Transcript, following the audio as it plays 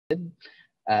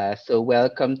So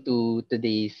welcome to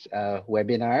today's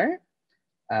webinar.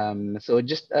 So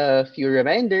just a few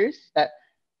reminders.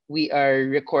 We are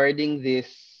recording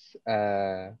this.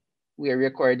 Uh, we are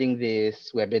recording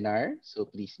this webinar, so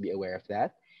please be aware of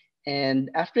that.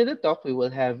 And after the talk, we will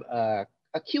have a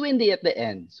Q&A at the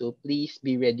end. So please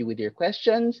be ready with your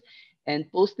questions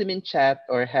and post them in chat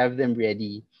or have them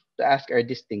ready to ask our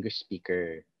distinguished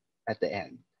speaker at the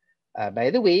end.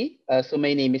 By the way, so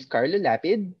my name is Carlo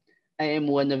Lapid. I am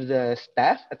one of the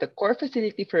staff at the core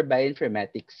facility for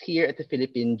bioinformatics here at the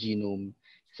Philippine Genome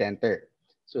Center.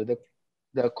 So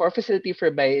the core facility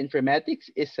for bioinformatics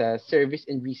is a service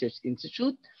and research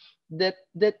institute that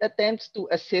attempts to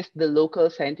assist the local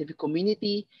scientific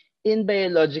community in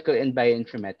biological and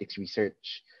bioinformatics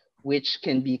research, which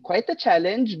can be quite a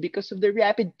challenge because of the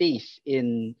rapid pace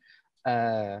in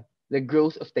uh, the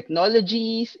growth of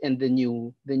technologies and the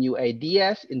new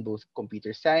ideas in both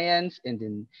computer science and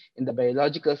in the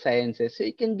biological sciences. So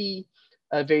it can be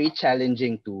very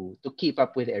challenging to keep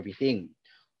up with everything,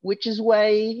 which is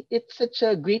why it's such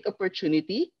a great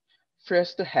opportunity for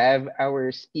us to have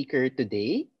our speaker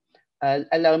today.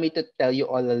 Allow me to tell you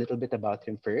all a little bit about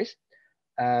him first.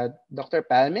 Dr.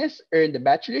 Palmes earned a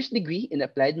bachelor's degree in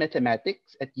applied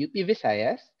mathematics at UP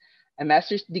Visayas, a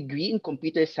master's degree in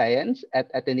computer science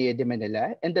at Ateneo de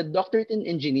Manila, and a doctorate in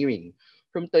engineering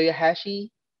from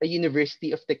Toyohashi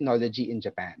University of Technology in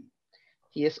Japan.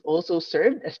 He has also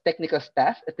served as technical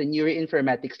staff at the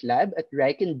Neuroinformatics Lab at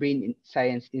Riken Brain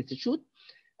Science Institute,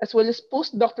 as well as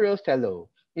postdoctoral fellow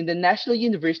in the National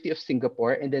University of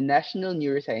Singapore and the National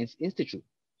Neuroscience Institute.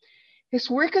 His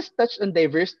work has touched on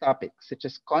diverse topics such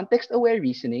as context-aware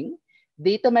reasoning,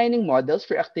 data mining models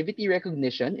for activity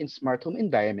recognition in smart home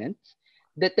environments,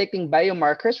 detecting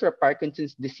biomarkers for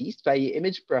Parkinson's disease via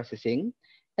image processing,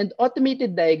 and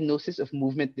automated diagnosis of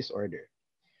movement disorder.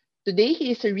 Today,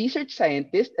 he is a research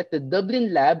scientist at the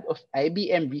Dublin Lab of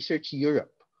IBM Research Europe,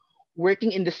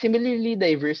 working in the similarly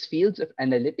diverse fields of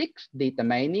analytics, data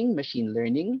mining, machine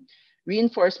learning,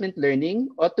 reinforcement learning,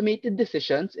 automated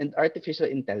decisions, and artificial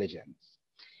intelligence.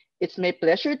 It's my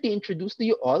pleasure to introduce to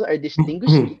you all our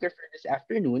distinguished speaker for this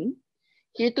afternoon,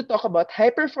 here to talk about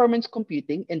high-performance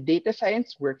computing and data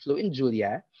science workflow in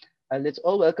Julia. Let's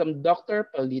all welcome Dr.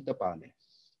 Paulito Palmes.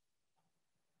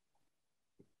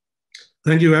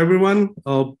 Thank you, everyone.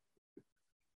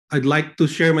 I'd like to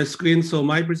share my screen, so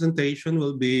my presentation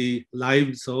will be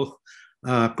live. So,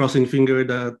 crossing finger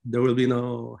that there will be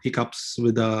no hiccups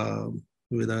with the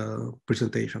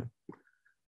presentation.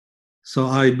 So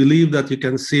I believe that you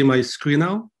can see my screen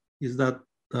now. Is that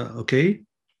okay?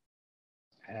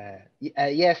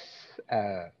 Yes,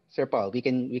 Sir Paul, we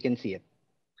can see it.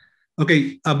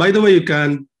 Okay. By the way, you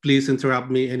can please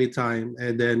interrupt me anytime,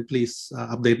 and then please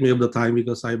update me of the time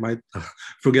because I might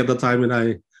forget the time when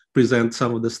I present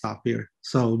some of the stuff here.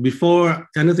 So before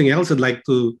anything else, I'd like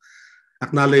to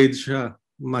acknowledge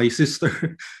my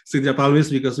sister, Cynthia Palmes,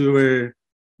 because we were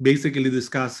basically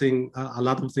discussing a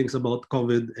lot of things about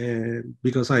COVID, and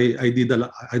because I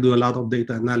do a lot of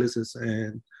data analysis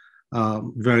and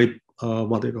very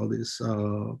what do you call this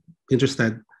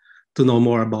interested to know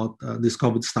more about this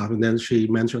COVID stuff. And then she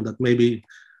mentioned that maybe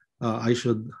I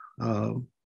should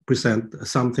present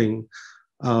something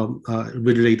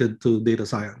related to data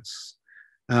science.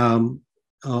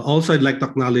 Also, I'd like to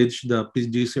acknowledge the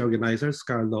PGC organizers,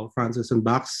 Carlo, Francis, and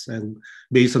Bax. And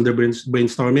based on their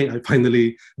brainstorming, I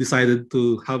finally decided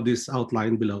to have this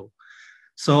outline below.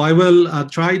 So I will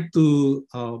try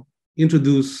to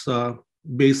introduce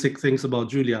basic things about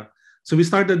Julia. So we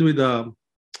started with the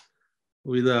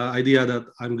idea that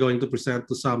I'm going to present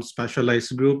to some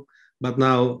specialized group, but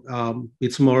now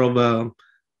it's more of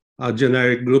a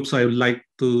generic group. So I would like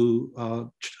to,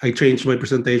 I changed my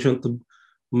presentation to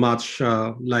much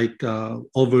like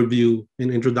overview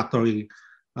in introductory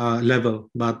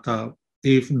level. But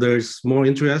if there's more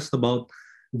interest about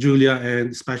Julia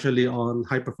and especially on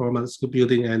high performance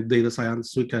computing and data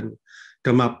science, we can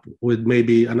come up with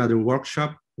maybe another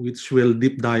workshop which will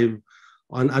deep dive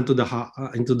into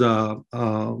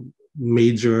the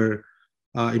major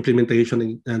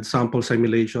implementation and sample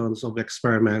simulations of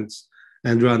experiments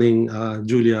and running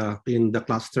Julia in the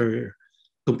cluster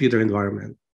computer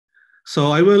environment.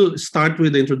 So I will start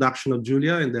with the introduction of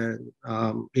Julia and then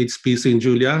HPC in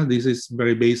Julia. This is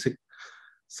very basic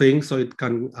thing, so it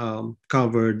can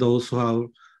cover those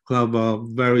who have a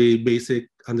very basic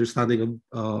understanding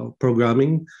of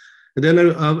programming. And then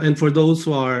and for those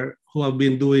who have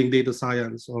been doing data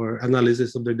science or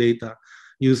analysis of their data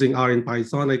using R and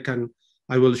Python,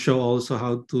 I will show also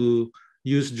how to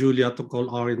use Julia to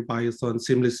call R and Python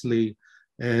seamlessly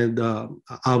and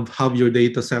have your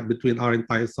data set between R and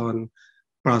Python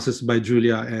processed by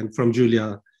Julia, and from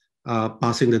Julia,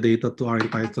 passing the data to R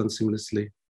and Python seamlessly.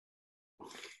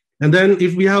 And then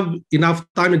if we have enough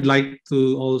time, I'd like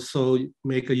to also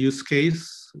make a use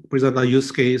case, present a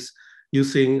use case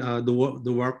using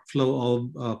the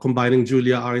workflow of combining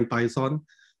Julia, R, and Python,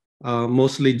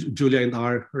 mostly Julia and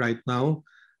R right now,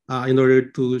 in order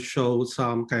to show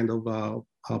some kind of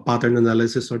pattern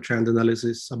analysis or trend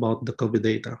analysis about the COVID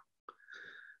data.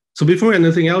 So before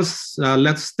anything else,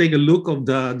 let's take a look of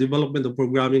the development of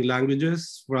programming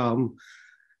languages from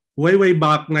way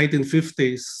back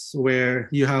 1950s, where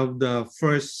you have the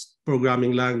first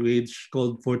programming language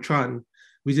called Fortran,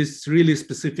 which is really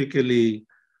specifically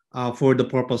for the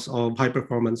purpose of high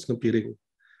performance computing.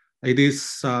 It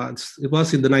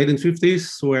was in the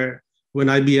 1950s when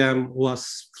IBM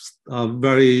was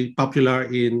very popular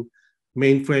in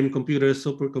mainframe computer,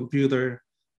 supercomputer,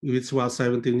 which was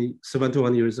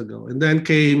 71 years ago. And then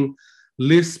came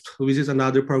Lisp, which is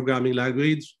another programming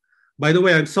language. By the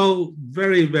way, I'm so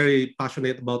very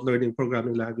passionate about learning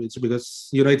programming language because,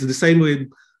 you know, it's the same with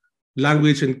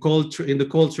language and culture. In the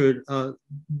culture,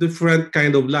 different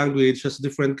kind of language has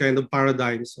different kind of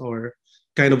paradigms or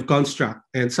kind of construct.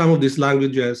 And some of these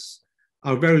languages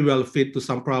are very well fit to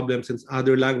some problems, and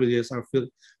other languages are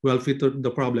well fit to the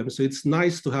problem. So it's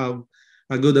nice to have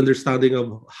a good understanding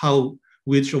of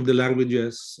which of the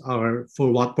languages are,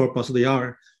 for what purpose they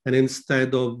are. And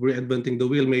instead of reinventing the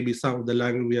wheel, maybe some of the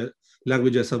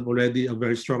languages have already a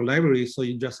very strong library, so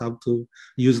you just have to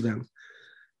use them.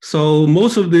 So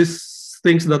most of these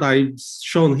things that I've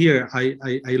shown here, I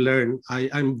learned.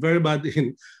 I'm very bad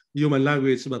in human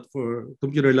language, but for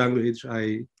computer language,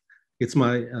 it's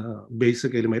my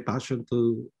basically my passion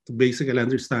to basically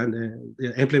understand and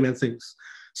implement things.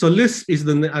 So Lisp is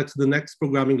the next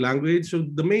programming language. So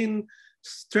the main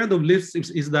strength of Lisp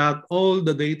is that all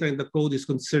the data in the code is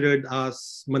considered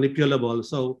as manipulable.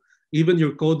 So even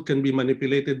your code can be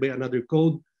manipulated by another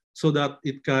code so that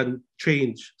it can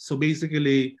change. So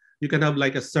basically, you can have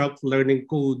like a self-learning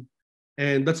code.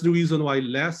 And that's the reason why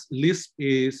Lisp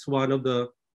is one of the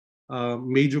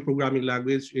major programming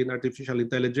language in artificial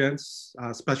intelligence,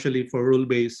 especially for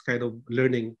rule-based kind of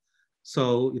learning.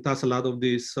 So it has a lot of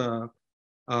this,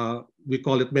 we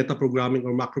call it meta-programming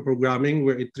or macro-programming,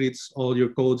 where it treats all your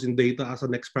codes in data as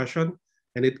an expression.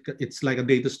 And it's like a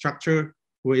data structure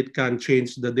where it can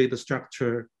change the data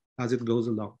structure as it goes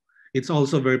along. It's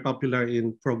also very popular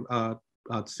in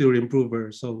theory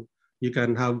improver. So you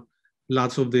can have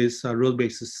lots of these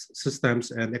rule-based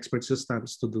systems and expert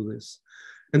systems to do this.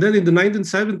 And then in the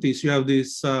 1970s, you have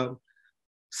this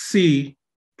C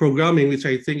programming, which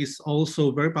I think is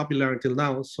also very popular until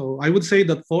now. So I would say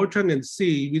that Fortran and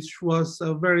C, which was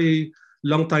a very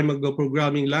long time ago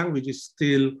programming language, is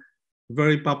still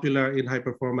very popular in high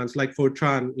performance. Like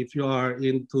Fortran, if you are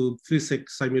into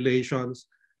physics simulations,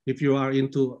 if you are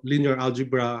into linear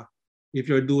algebra, if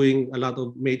you're doing a lot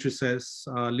of matrices,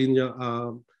 linear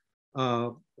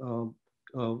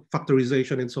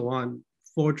factorization and so on,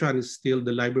 Fortran is still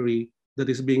the library that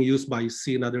is being used by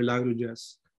C and other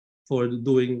languages for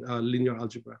doing linear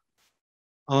algebra.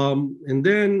 And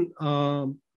then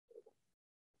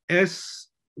S,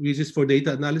 which is for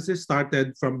data analysis,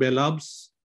 started from Bell Labs,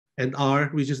 and R,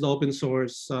 which is the open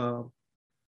source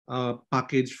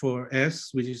package for S,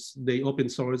 which is they open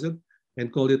source it and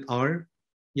called it R.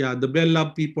 Yeah, the Bell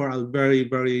Lab people are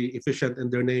very efficient in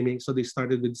their naming. So they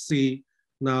started with C.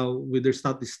 Now with their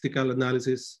statistical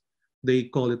analysis, they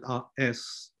call it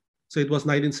S. So it was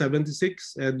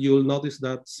 1976, and you'll notice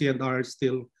that C and R is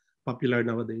still popular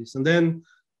nowadays. And then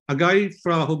a guy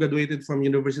who graduated from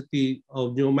University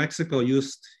of New Mexico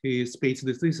used his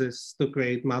PhD thesis to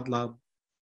create MATLAB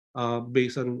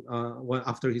based on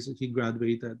after he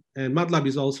graduated. And MATLAB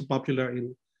is also popular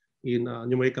in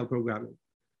numerical programming.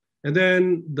 And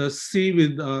then the C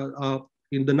with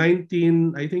in the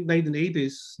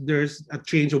 1980s, there's a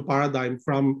change of paradigm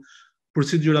from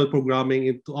procedural programming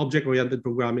into object-oriented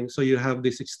programming. So you have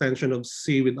this extension of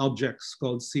C with objects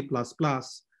called C++.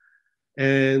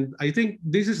 And I think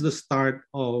this is the start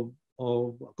of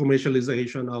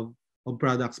commercialization of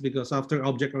products, because after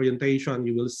object orientation,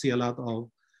 you will see a lot of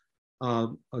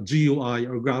GUI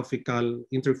or graphical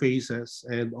interfaces,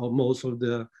 and most of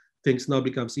the things now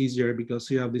becomes easier because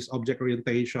you have this object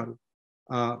orientation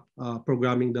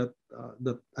programming that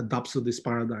adapts to this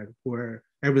paradigm where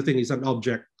everything is an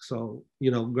object. So,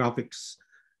 you know,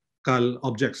 graphical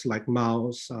objects like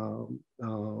mouse,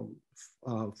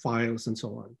 files, and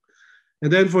so on.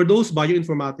 And then for those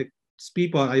bioinformatics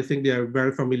people, I think they are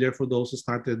very familiar. For those who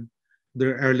started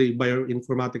their early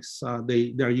bioinformatics,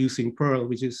 they are using Perl,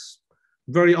 which is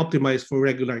very optimized for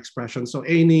regular expression. So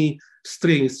any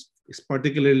strings,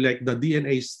 particularly like the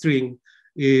DNA string,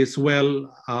 is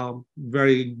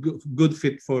very good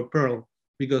fit for Perl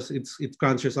because it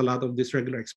crunches a lot of this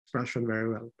regular expression very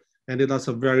well. And it has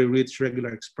a very rich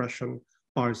regular expression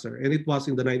parser. And it was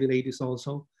in the 1980s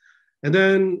also. And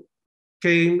then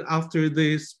came after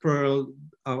this Perl,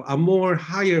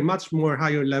 much more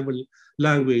higher level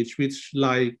language, which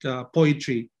like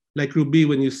poetry, like Ruby.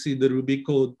 When you see the Ruby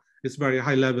code, it's very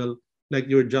high level, like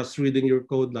you're just reading your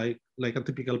code like a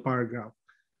typical paragraph.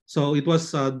 So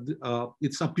it's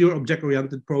a pure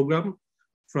object-oriented program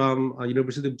from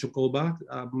University of Tsukuba.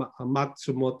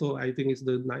 Matsumoto, I think is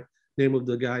the name of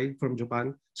the guy from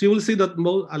Japan. So you will see that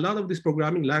a lot of these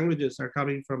programming languages are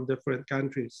coming from different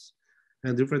countries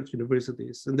and different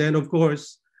universities. And then, of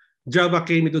course, Java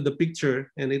came into the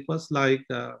picture, and it was like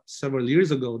several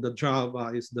years ago that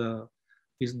Java is the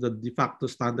de facto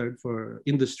standard for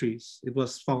industries. It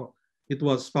was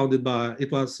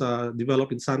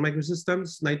developed in Sun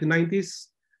Microsystems, 1990s.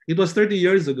 It was 30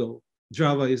 years ago.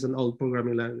 Java is an old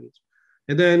programming language.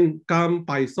 And then come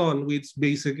Python, which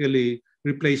basically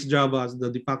replaced Java as the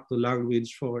de facto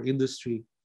language for industry,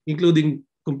 including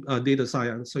data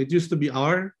science. So it used to be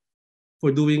R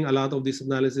for doing a lot of this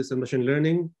analysis and machine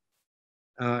learning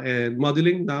and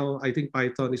modeling. Now I think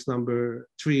Python is number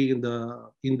 3 in the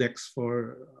index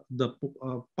for the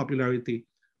popularity.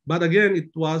 But again, it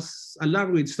was a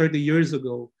language 30 years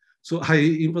ago. So I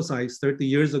emphasize 30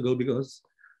 years ago because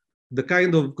the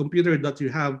kind of computer that you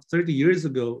have 30 years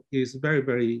ago is very,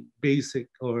 very basic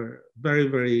or very,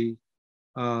 very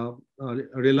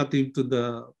relative to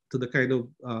the kind of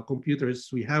computers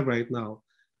we have right now.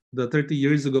 The 30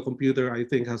 years ago computer, I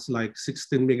think, has like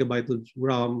 16 megabytes of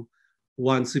RAM,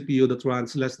 one CPU that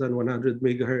runs less than 100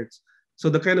 megahertz. So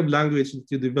the kind of language that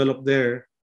you develop there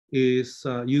is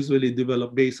usually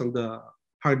developed based on the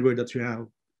hardware that you have.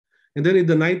 And then in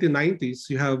the 1990s,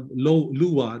 you have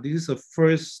Lua. This is a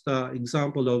first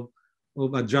example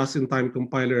of a just-in-time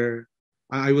compiler.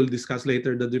 I will discuss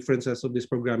later the differences of these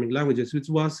programming languages, which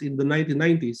was in the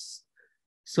 1990s.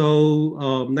 So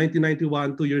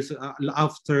 1991, 2 years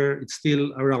after, it's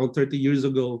still around 30 years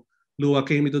ago, Lua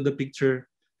came into the picture.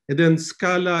 And then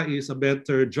Scala is a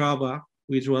better Java,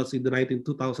 which was in the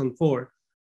 2004.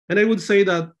 And I would say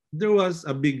that there was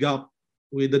a big gap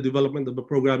with the development of the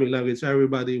programming language.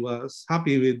 Everybody was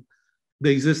happy with the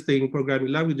existing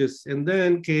programming languages. And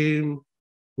then came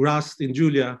Rust in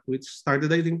Julia, which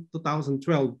started, I think,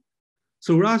 2012.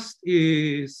 So Rust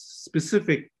is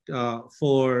specific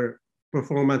for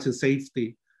performance and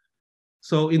safety.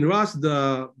 So in Rust,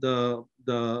 the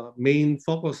main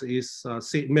focus is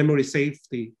memory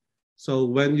safety. So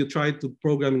when you try to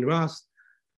program in Rust,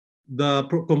 the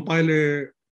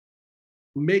compiler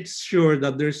makes sure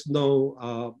that there's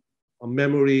no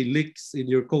memory leaks in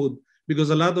your code, because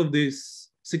a lot of these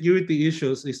security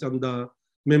issues is on the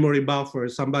memory buffer.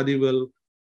 Somebody will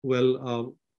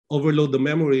overload the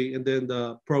memory, and then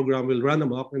the program will run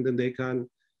amok, and then they can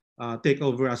take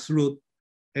over as root.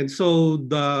 And so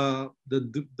the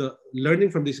learning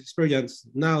from this experience,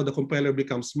 now the compiler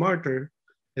becomes smarter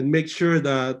and make sure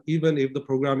that even if the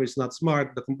programmer is not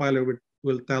smart, the compiler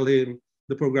will tell him,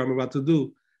 the programmer, what to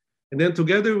do. And then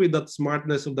together with that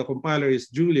smartness of the compiler is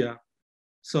Julia.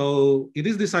 So it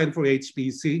is designed for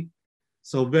HPC.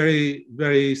 So very,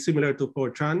 very similar to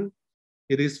Fortran.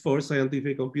 It is for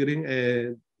scientific computing,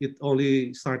 and it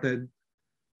only started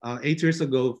 8 years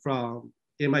ago from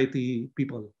MIT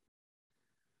people.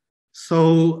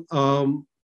 So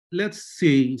let's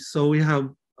see. So we have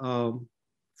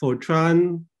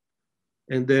Fortran,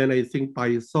 and then I think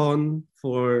Python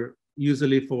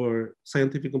usually for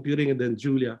scientific computing, and then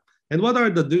Julia. And what are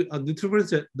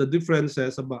the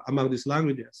differences among these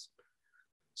languages?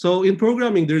 So in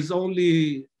programming, there's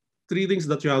only 3 things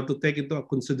that you have to take into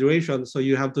consideration. So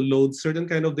you have to load certain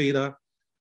kind of data,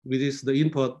 which is the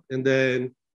input, and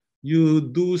then you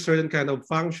do certain kind of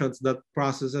functions that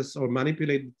processes or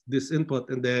manipulate this input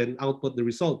and then output the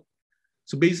result.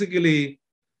 So basically,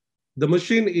 the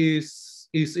machine is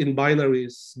in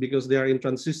binaries because they are in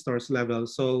transistors level.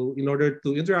 So in order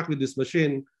to interact with this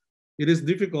machine, it is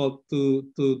difficult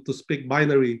to speak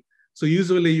binary. So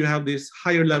usually you have these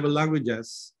higher level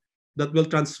languages that will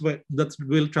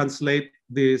translate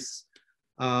this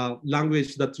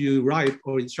language that you write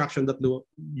or instruction that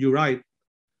you write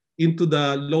into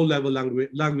the low level language,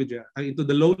 into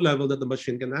the low level that the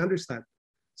machine can understand.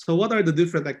 So what are the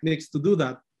different techniques to do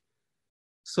that?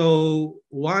 So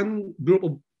one group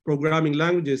of programming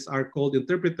languages are called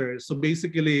interpreters. So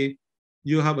basically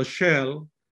you have a shell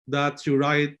that you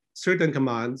write certain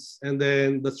commands, and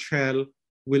then the shell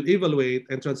will evaluate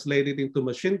and translate it into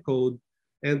machine code,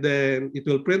 and then it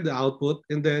will print the output,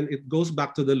 and then it goes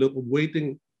back to the loop of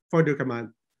waiting for the command.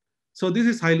 So this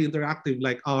is highly interactive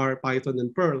like R, Python,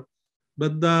 and Perl.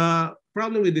 But the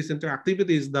problem with this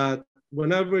interactivity is that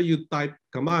whenever you type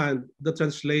command, the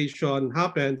translation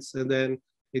happens and then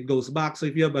it goes back. So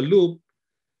if you have a loop,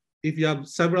 if you have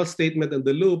several statements in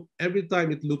the loop, every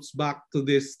time it loops back to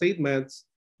these statements,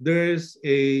 there's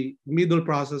a middle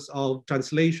process of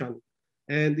translation.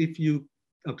 And if you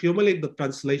accumulate the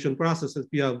translation process, if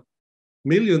you have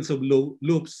millions of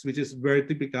loops, which is very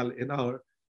typical in our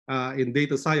in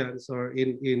data science or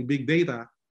in big data,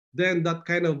 then that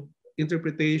kind of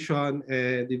interpretation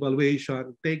and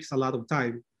evaluation takes a lot of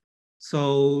time.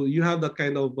 So you have that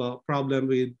kind of problem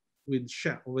with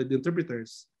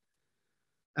interpreters.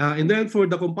 And then for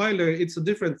the compiler, it's a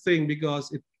different thing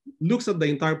because it looks at the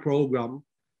entire program,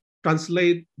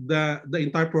 translate the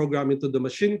entire program into the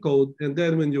machine code, and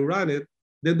then when you run it,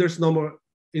 then there's no more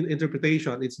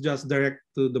interpretation. It's just direct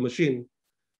to the machine.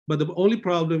 But the only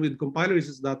problem with compilers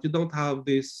is that you don't have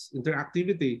this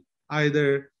interactivity.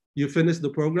 Either you finish the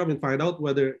program and find out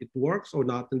whether it works or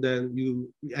not, and then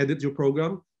you edit your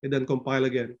program and then compile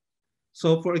again.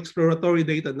 So for exploratory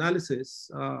data analysis,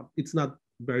 it's not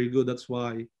very good. That's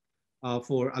why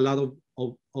for a lot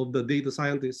of the data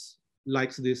scientists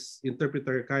likes this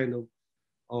interpreter kind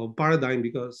of paradigm,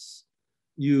 because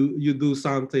you do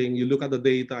something, you look at the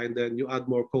data, and then you add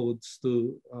more codes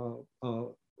to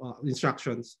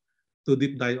instructions to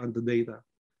deep dive on the data.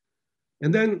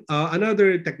 And then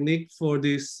another technique for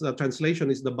this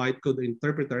translation is the bytecode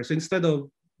interpreter. So instead of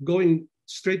going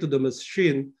straight to the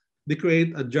machine, they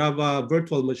create a Java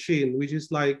virtual machine, which is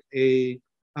like a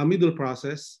middle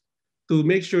process to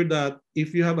make sure that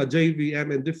if you have a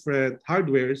JVM and different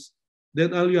hardwares,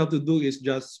 then all you have to do is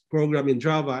just program in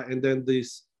Java, and then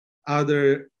this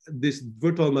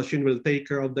virtual machine will take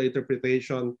care of the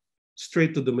interpretation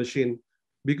straight to the machine.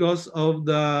 Because of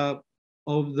the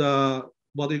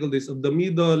what do you call this, of the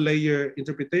middle layer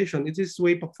interpretation, it is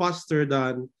way faster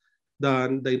than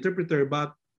the interpreter,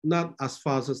 but not as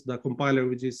fast as the compiler,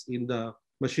 which is in the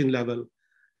machine level.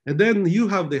 And then you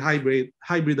have the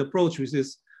hybrid approach, which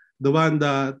is the one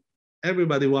that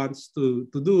everybody wants to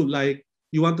do. Like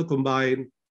you want to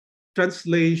combine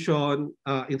translation,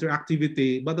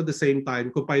 interactivity, but at the same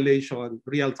time, compilation,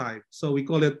 real time. So we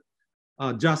call it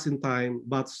just-in-time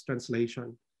batch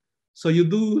translation. So you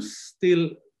do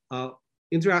still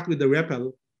interact with the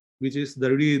REPL, which is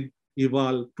the read,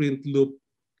 eval, print, loop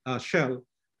shell.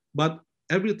 But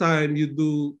every time you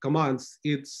do commands,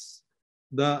 it's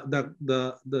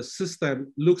the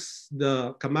system looks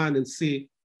the command and see,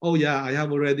 oh yeah, I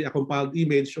have already a compiled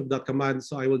image of that command,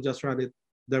 so I will just run it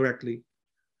directly.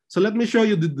 So let me show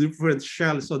you the different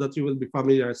shells so that you will be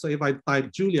familiar. So if I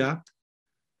type Julia,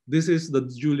 this is the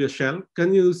Julia shell.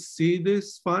 Can you see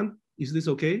this font? Is this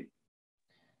okay?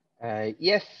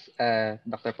 Yes,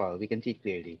 Dr. Paul, we can see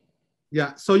clearly.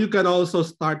 Yeah, so you can also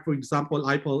start, for example,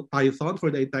 Python for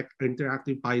the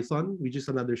interactive Python, which is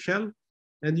another shell.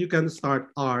 And you can start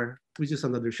R, which is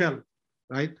another shell,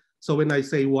 right? So when I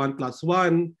say 1 +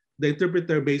 1, the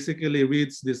interpreter basically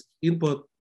reads this input,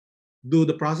 do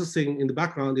the processing in the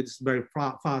background. It's very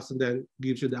fast, and then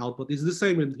gives you the output. It's the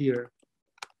same with here.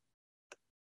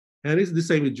 And it's the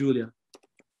same with Julia.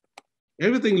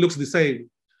 Everything looks the same,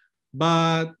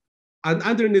 but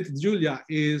underneath Julia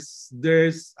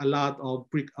there's a lot of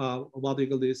what do you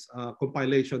call this,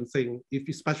 compilation thing,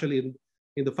 especially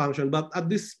in the function. But at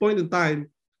this point in time,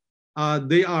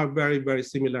 they are very, very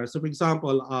similar. So for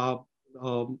example,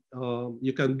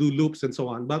 you can do loops and so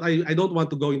on, but I don't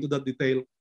want to go into that detail.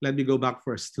 Let me go back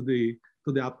first to the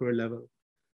upper level.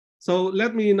 So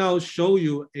let me now show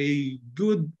you a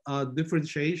good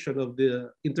differentiation of the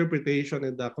interpretation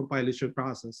and the compilation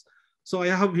process. So I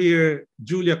have here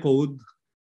Julia code,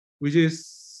 which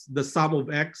is the sum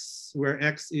of x, where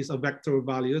x is a vector of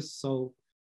values. So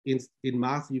in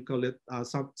math, you call it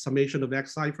summation of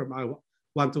xi from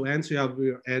 1 to n. So you have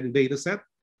your n data set.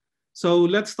 So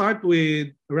let's start with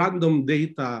random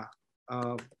data,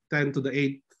 10 to the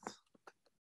 8th.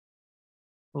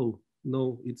 Oh,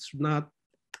 no, it's not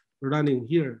running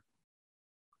here.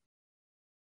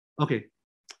 Okay.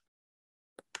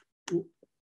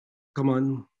 Come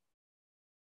on.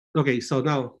 Okay, so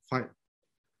now, fine.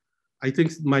 I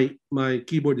think my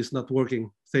keyboard is not working.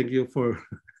 Thank you for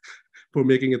for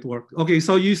making it work. Okay,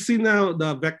 so you see now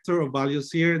the vector of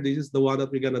values here. This is the one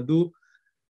that we're gonna do.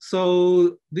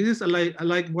 So this is like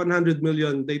 100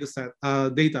 million data set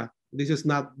data. This is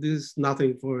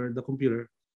nothing for the computer.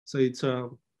 So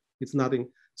it's nothing.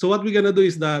 So what we're gonna do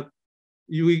is that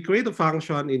we create a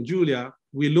function in Julia,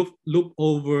 we loop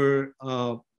over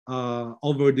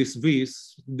over these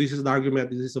v's. This is the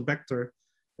argument. This is a vector,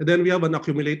 and then we have an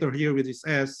accumulator here, which is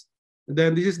s. And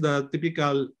then this is the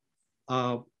typical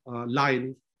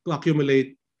line to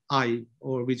accumulate I,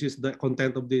 or which is the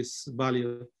content of this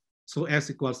value. So s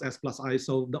equals s plus I.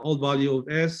 So the old value of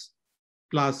s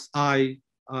plus I,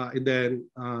 and then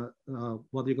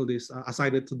what do you call this?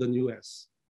 Assign it to the new s.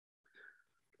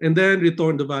 And then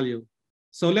return the value.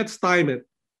 So let's time it.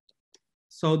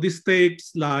 So this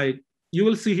takes like, you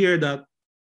will see here that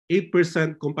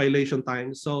 8% compilation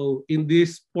time. So in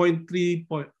this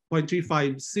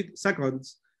 0.35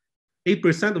 seconds,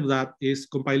 8% of that is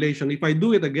compilation. If I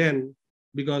do it again,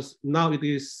 because now it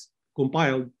is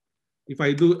compiled, if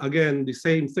I do again the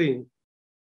same thing,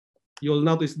 you'll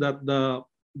notice that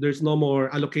there's no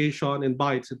more allocation and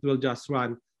bytes, it will just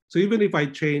run. So even if I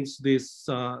change this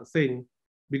thing,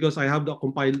 because I have the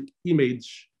compiled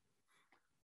image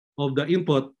of the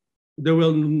input, there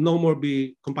will no more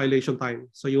be compilation time.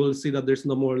 So you will see that there's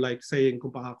no more like saying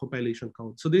compilation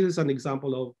code. So this is an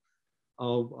example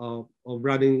of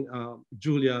running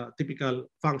Julia typical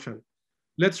function.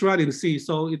 Let's run in C.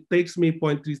 So it takes me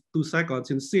 0.2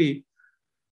 seconds in C.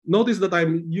 Notice that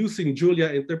I'm using Julia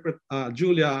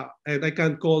and I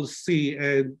can call C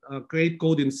and create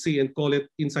code in C and call it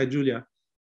inside Julia.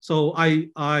 So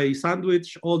I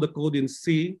sandwich all the code in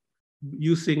C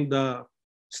using the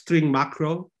string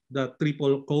macro, the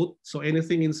triple quote. So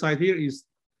anything inside here is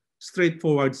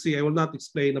straightforward C. I will not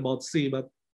explain about C, but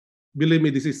believe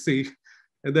me, this is C.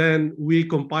 And then we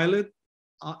compile it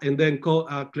and then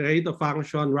create a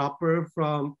function wrapper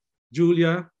from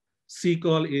Julia. C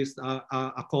call is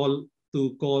a call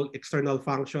to call external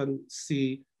function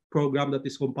C program that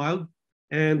is compiled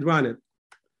and run it.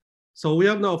 So we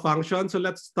have now a function. So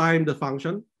let's time the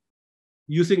function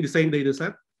using the same data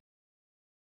set.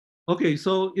 Okay,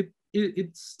 so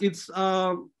it's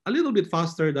a little bit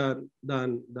faster than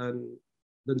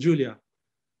Julia,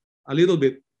 a little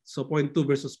bit. So 0.2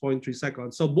 versus 0.3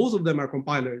 seconds. So both of them are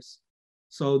compilers.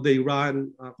 So they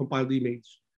run compiled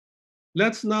image.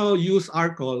 Let's now use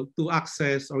rcall to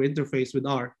access or interface with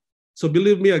R. So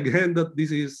believe me again that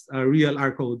this is a real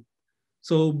R code.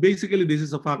 So basically this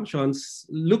is a function,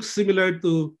 looks similar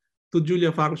to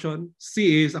Julia function.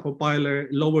 C is a compiler,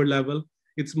 lower level.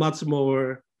 It's much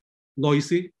more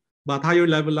noisy, but higher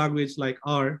level language like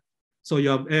R. So you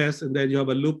have S and then you have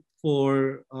a loop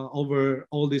for over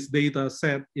all this data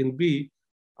set in B,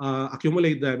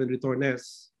 accumulate them and return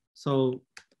S. So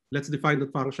let's define the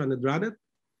function and run it.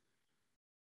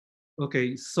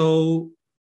 Okay, so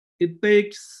it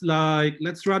takes like,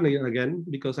 let's run it again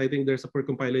because I think there's a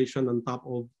pre-compilation on top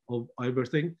of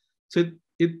everything. So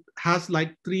it has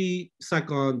like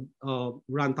 3-second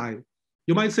runtime.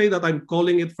 You might say that I'm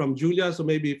calling it from Julia, so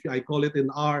maybe if I call it in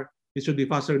R, it should be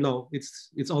faster. No,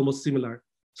 it's almost similar.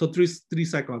 So 3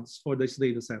 seconds for this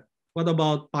data set. What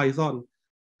about Python?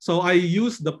 So I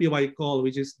use the py call,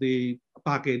 which is the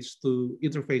package to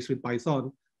interface with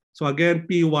Python. So again,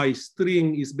 py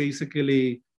string is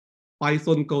basically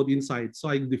Python code inside. So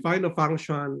I define a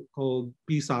function called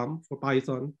psum for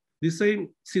Python. The same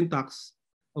syntax.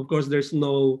 Of course, there's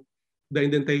no, the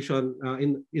indentation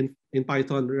in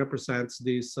Python represents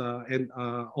this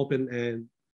open and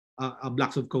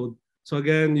blocks of code. So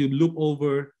again, you loop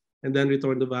over and then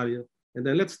return the value. And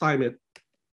then let's time it.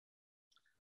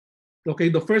 Okay,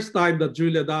 the first time that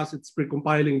Julia does, it's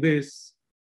pre-compiling this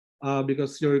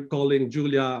because you're calling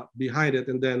Julia behind it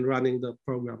and then running the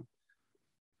program.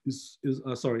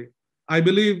 Sorry. I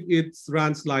believe it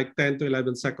runs like 10 to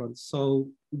 11 seconds. So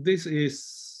this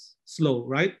is slow,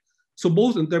 right? So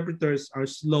both interpreters are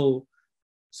slow.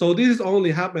 So this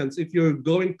only happens if you're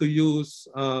going to use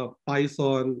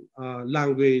Python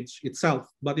language itself.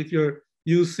 But if you're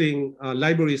using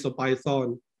libraries of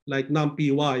Python like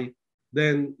numpy,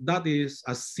 then that is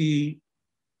a C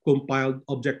compiled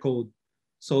object code.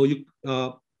 So you,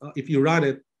 if you run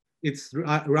it, it's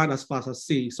run as fast as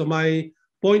C. So my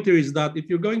point here is that if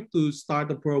you're going to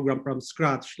start a program from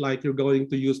scratch, like you're going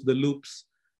to use the loops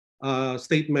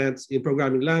statements in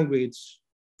programming language,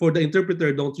 for the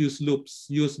interpreter, don't use loops,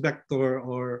 use vector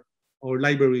or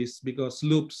libraries because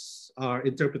loops are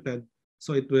interpreted.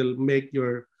 So it will make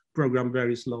your program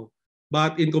very slow.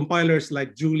 But in compilers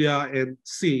like Julia and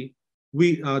C,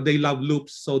 they love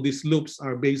loops. So these loops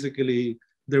are basically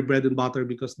their bread and butter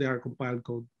because they are compiled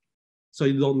code. So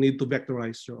you don't need to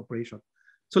vectorize your operation.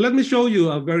 So let me show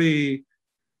you a very,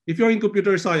 if you're in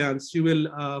computer science, you will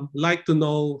like to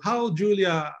know how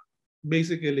Julia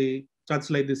basically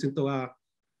translate this into a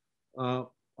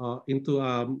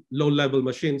low-level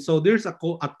machine. So there's a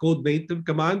code native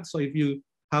command. So if you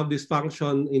have this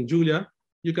function in Julia,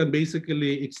 you can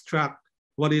basically extract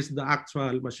what is the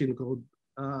actual machine code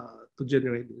to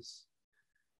generate this.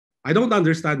 I don't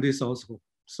understand this also,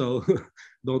 so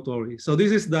don't worry. So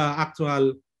this is the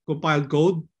actual compiled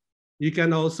code. You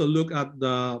can also look at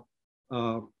the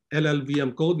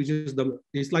LLVM code, which is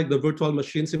it's like the virtual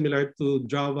machine similar to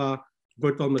Java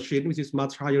virtual machine, which is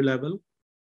much higher level.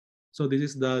 So this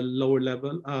is the lower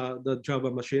level, the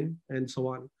Java machine, and so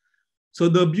on. So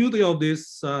the beauty of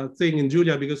this thing in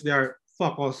Julia, because they are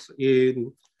focused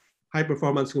in high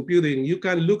performance computing, you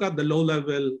can look at the low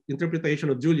level interpretation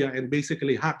of Julia and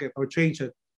basically hack it or change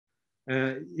it.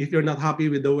 If you're not happy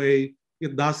with the way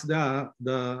it does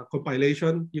the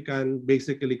compilation, you can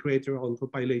basically create your own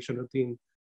compilation routine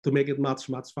to make it much,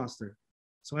 much faster.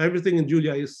 So everything in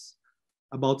Julia is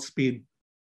about speed.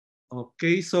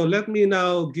 Okay, so let me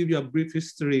now give you a brief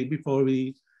history before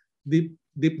we deep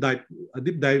dive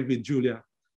with Julia.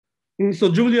 So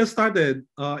Julia started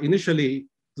initially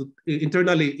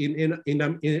internally in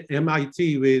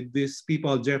MIT with these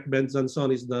people. Jeff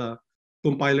Benzanson is the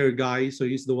compiler guy, so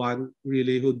he's the one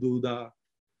really who do the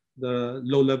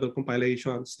low-level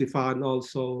compilation. Stefan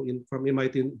also from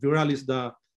MIT. Viral is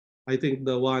I think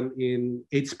the one in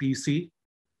HPC.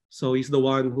 So he's the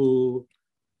one who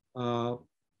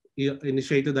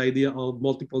initiated the idea of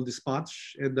multiple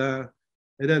dispatch, and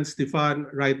then Stefan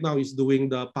right now is doing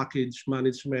the package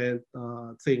management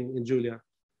thing in Julia.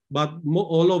 But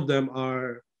all of them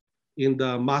are in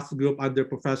the math group under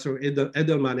Professor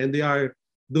Edelman, and they are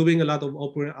doing a lot of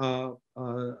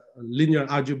linear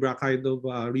algebra kind of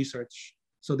research.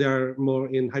 So they are more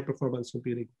in high performance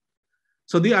computing.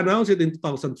 So they announced it in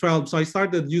 2012. So I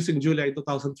started using Julia in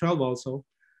 2012 also.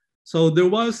 So there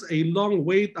was a long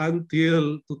wait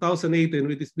until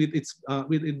 2018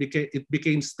 it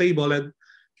became stable, and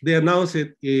they announced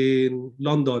it in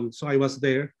London. So I was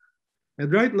there.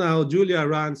 And right now, Julia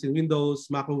runs in Windows,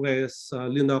 Mac OS,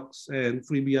 Linux, and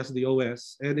FreeBSD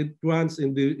OS. And it runs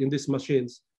in these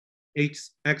machines,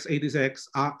 x86,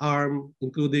 ARM,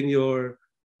 including your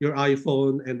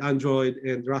iPhone and Android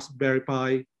and Raspberry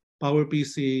Pi,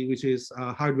 PowerPC, which is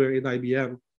hardware in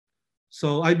IBM.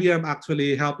 So IBM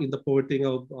actually helped in the porting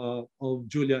of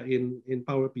Julia in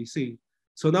PowerPC.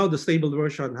 So now the stable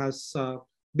version has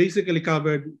basically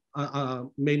covered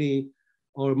many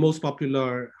or most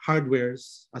popular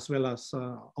hardwares as well as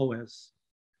OS.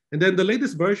 And then the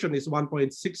latest version is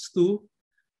 1.62.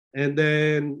 And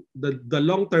then the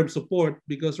long-term support,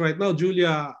 because right now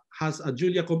Julia has a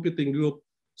Julia computing group.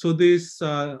 So these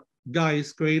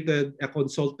guys created a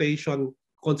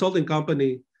consulting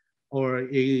company, or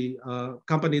a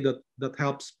company that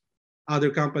helps other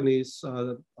companies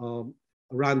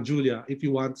run Julia if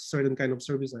you want certain kind of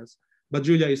services. But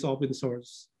Julia is open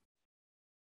source.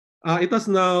 It has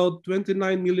now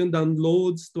 29 million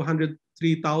downloads,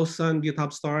 203,000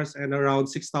 GitHub stars, and around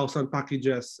 6,000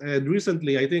 packages. And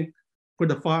recently, I think for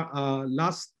the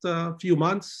last few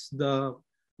months, the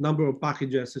number of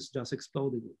packages is just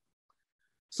exploding.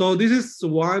 So this is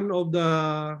one of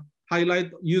the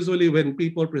highlight. Usually when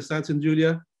people present in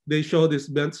Julia, they show this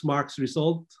benchmarks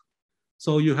result.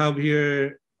 So you have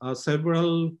here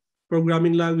several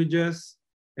programming languages,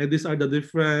 and these are the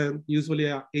different, usually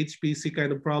HPC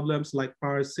kind of problems like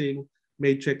parsing,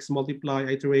 matrix, multiply,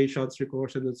 iterations,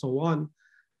 recursion, and so on.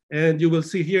 And you will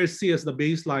see here C as the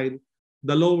baseline.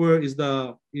 The lower is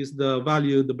the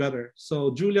value, the better.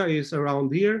 So Julia is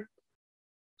around here.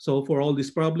 So for all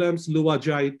these problems, Lua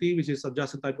JIT, which is a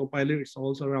just-in-time compiler, is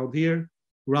also around here.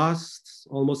 Rust,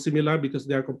 almost similar because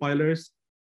they are compilers.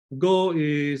 Go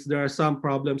there are some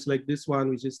problems like this one,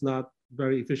 which is not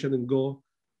very efficient in Go.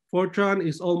 Fortran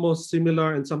is almost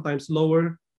similar and sometimes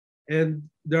lower. And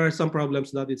there are some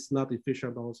problems that it's not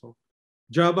efficient also.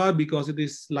 Java, because it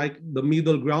is like the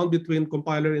middle ground between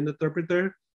compiler and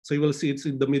interpreter. So you will see it's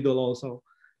in the middle also.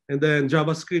 And then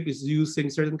JavaScript is using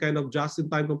certain kind of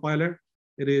just-in-time compiler.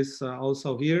 It is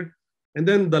also here. And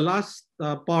then the last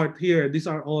part here, these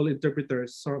are all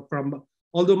interpreters. So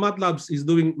although MATLAB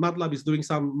is doing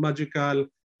some magical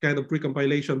kind of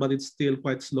pre-compilation, but it's still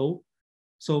quite slow.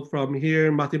 So from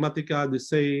here, Mathematica, the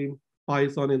same,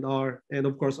 Python and R, and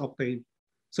of course Octave.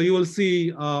 So you will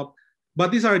see, but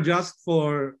these are just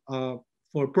for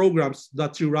programs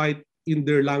that you write in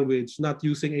their language, not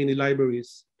using any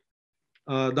libraries.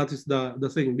 That is the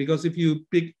thing, because if you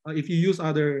use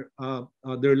other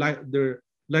their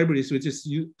libraries, which is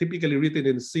typically written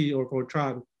in C or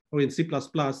Fortran or in C++,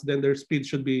 then their speed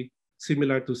should be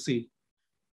similar to C.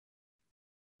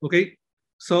 Okay,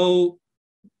 so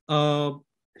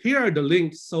here are the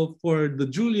links. So for the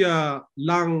Julia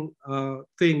Lang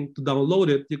thing to download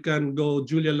it, you can go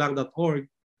julialang.org.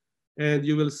 And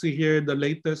you will see here the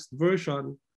latest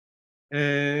version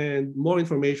and more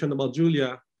information about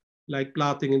Julia, like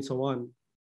plotting and so on.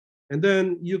 And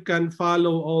then you can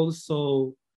follow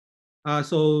also,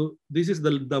 so this is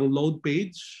the download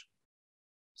page.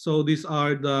 So these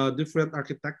are the different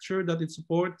architecture that it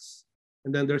supports.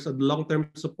 And then there's a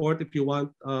long-term support if you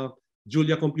want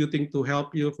Julia Computing to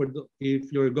help you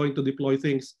if you're going to deploy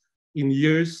things in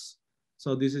years.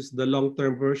 So this is the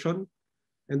long-term version.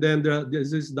 And then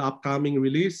this is the upcoming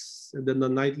release, and then the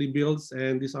nightly builds,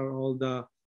 and these are all the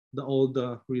old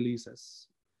releases.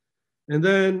 And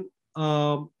then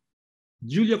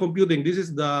Julia Computing, this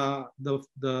is the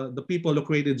people who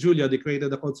created Julia. They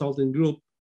created a consulting group,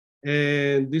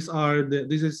 and this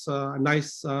is a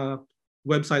nice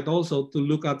website also to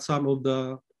look at some of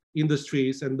the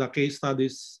industries and the case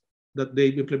studies that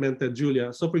they've implemented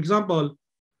Julia. So for example,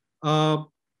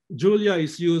 Julia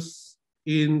is used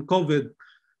in COVID.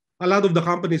 A lot of the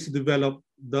companies develop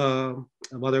the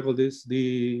what I call this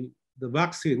the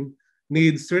vaccine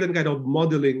needs certain kind of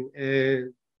modeling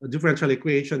and differential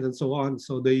equations and so on.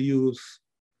 So they use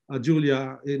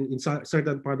Julia in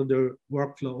certain part of their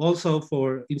workflow. Also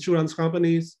for insurance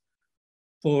companies,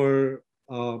 for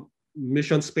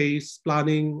mission space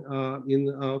planning,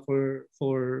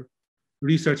 for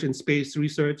research in space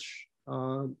research,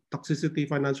 toxicity,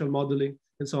 financial modeling,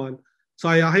 and so on. So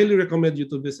I highly recommend you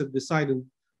to visit this site and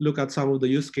look at some of the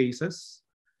use cases.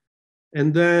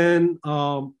 And then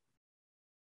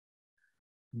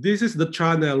this is the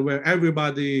channel where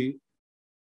everybody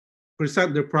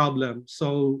present their problem.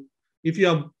 So if you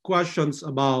have questions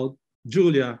about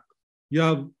Julia, you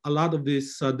have a lot of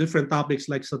these different topics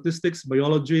like statistics,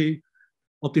 biology,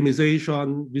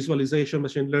 optimization, visualization,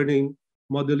 machine learning,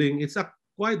 modeling. It's a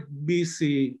quite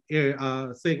busy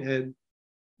thing. And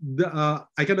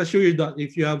I can assure you that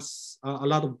if you have a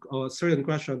lot of certain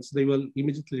questions, they will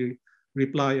immediately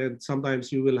reply, and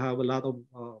sometimes you will have a lot of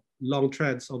long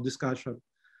threads of discussion.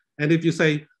 And if you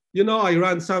say, I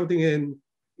run something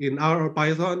in R or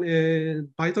Python,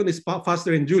 and Python is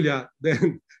faster in Julia,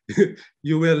 then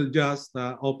you will just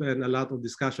open a lot of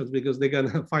discussions because they're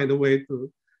gonna find a way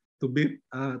to beat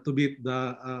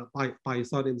the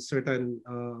Python in certain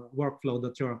workflow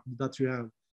that you have.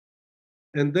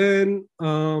 And then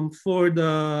for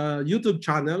the YouTube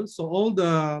channel, so all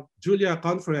the Julia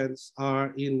conference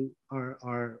are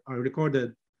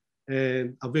recorded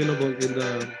and available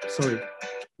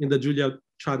in the Julia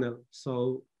channel.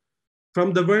 So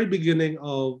from the very beginning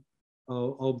of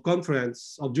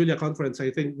Julia conference,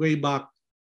 I think way back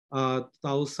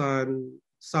 2000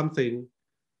 something,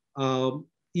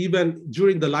 even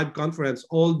during the live conference,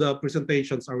 all the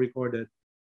presentations are recorded.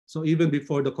 So even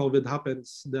before the COVID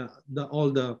happens, all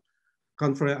the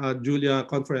Julia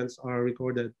conference are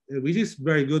recorded, which is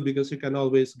very good because you can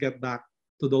always get back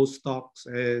to those talks,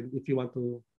 and if you want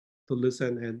to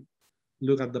listen and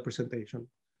look at the presentation.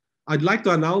 I'd like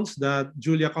to announce that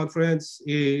Julia conference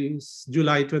is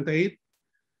July 28th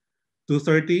to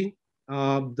 30.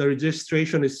 The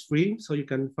registration is free, so you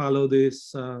can follow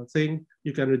this thing.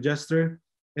 You can register,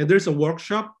 and there's a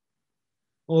workshop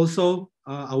also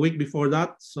a week before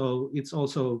that, so it's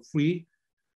also free.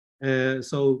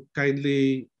 So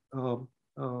kindly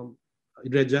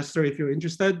register if you're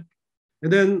interested.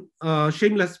 And then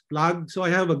shameless plug. So I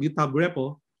have a GitHub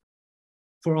repo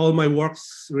for all my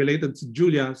works related to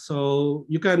Julia. So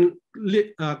you can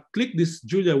click this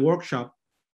Julia workshop.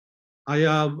 I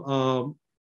have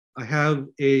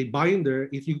a binder.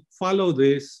 If you follow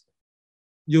this,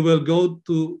 you will go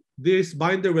to this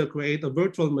binder will create a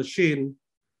virtual machine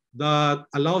that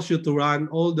allows you to run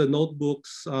all the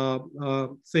notebooks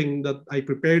thing that I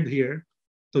prepared here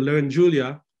to learn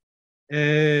Julia.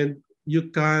 And you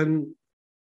can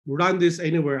run this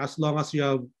anywhere as long as you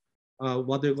have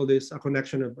what they call this, a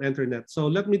connection of internet. So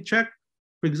let me check,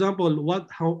 for example,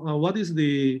 what is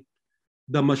the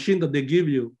machine that they give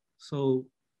you. So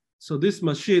this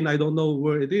machine, I don't know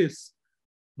where it is,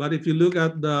 but if you look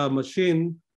at the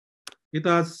machine, it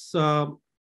has 8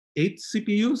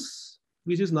 CPUs,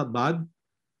 which is not bad.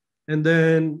 And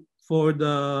then for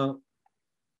the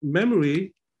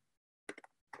memory,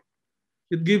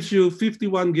 it gives you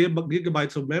 51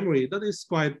 gigabytes of memory. That is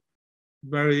quite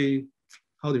very,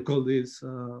 how do you call this,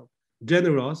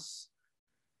 generous.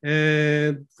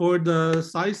 And for the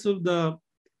size of the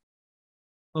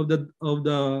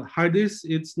hard disk,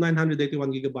 it's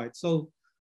 981 gigabytes. So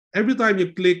every time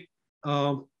you click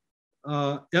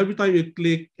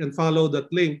and follow that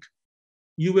link,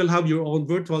 you will have your own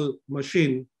virtual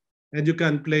machine, and you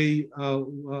can play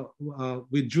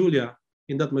with Julia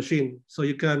in that machine. So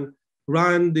you can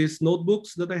run these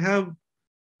notebooks that I have.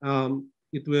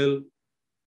 It will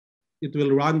it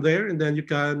will run there, and then you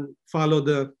can follow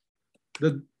the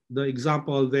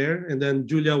example there, and then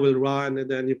Julia will run, and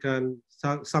then you can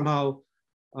somehow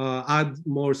add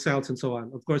more cells and so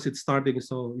on. Of course, it's starting,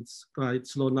 so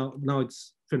it's slow now. Now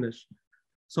it's finished.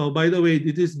 So by the way,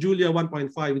 it is Julia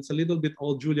 1.5. It's a little bit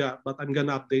old Julia, but I'm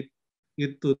gonna update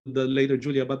it to the later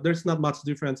Julia. But there's not much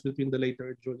difference between the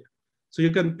later Julia. So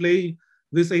you can play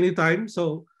this anytime.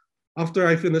 So after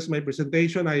I finish my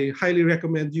presentation, I highly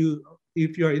recommend you,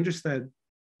 if you're interested,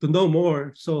 to know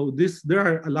more. So there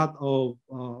are a lot of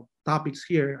topics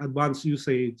here: advanced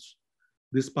usage,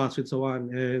 dispatch, and so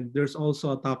on. And there's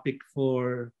also a topic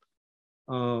for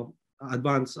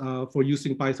advanced for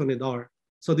using Python and R.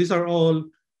 So these are all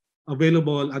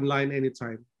available online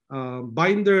anytime.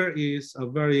 Binder is a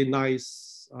very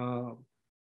nice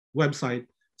website.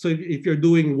 So if you're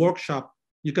doing workshop,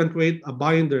 you can create a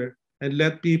binder and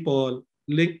let people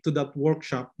link to that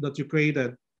workshop that you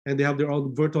created, and they have their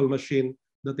own virtual machine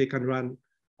that they can run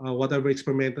whatever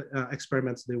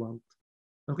experiments they want.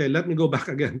 Okay, let me go back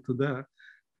again to the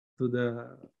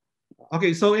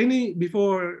okay. So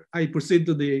before I proceed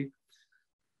to deep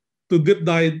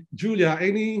dive, Julia,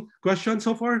 any questions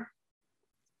so far,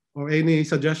 or any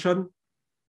suggestion?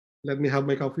 Let me have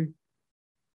my coffee.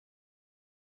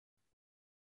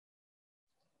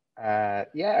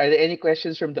 Yeah, are there any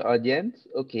questions from the audience?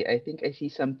 Okay, I think I see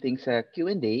something sa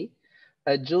Q&A.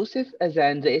 Joseph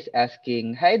Azanza is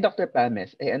asking, hi, Dr.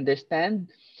 Palmes. I understand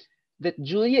that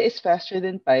Julia is faster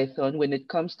than Python when it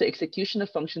comes to execution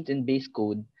of functions in base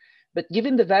code. But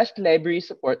given the vast library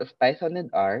support of Python and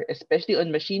R, especially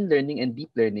on machine learning and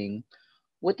deep learning,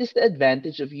 what is the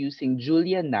advantage of using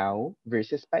Julia now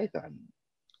versus Python?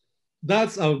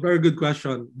 That's a very good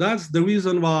question. That's the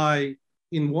reason why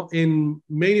in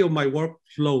many of my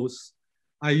workflows,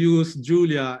 I use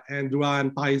Julia and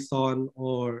run Python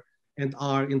and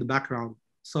R in the background.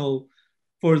 So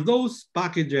for those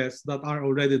packages that are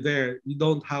already there, you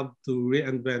don't have to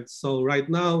reinvent. So right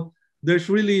now, there's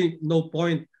really no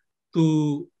point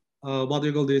to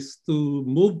to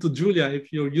move to Julia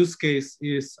if your use case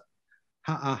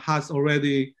has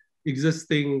already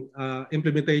existing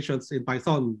implementations in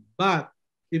Python. But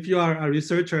if you are a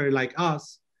researcher like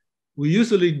us, we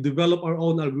usually develop our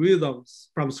own algorithms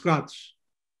from scratch,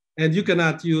 and you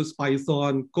cannot use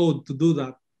Python code to do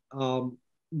that.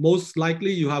 Most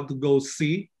likely you have to go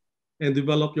C and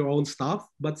develop your own stuff,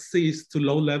 but C is too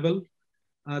low level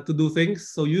to do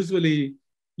things. So usually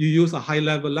you use a high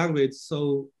level language.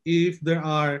 So if there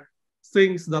are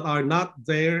things that are not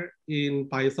there in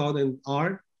Python and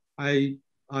R, I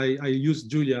use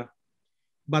Julia.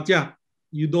 But yeah,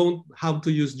 you don't have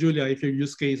to use Julia if your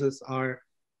use cases are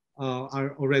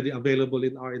already available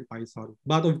in R and Python.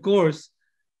 But of course,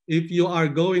 if you are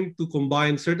going to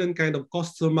combine certain kind of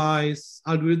customized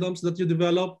algorithms that you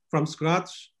develop from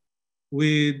scratch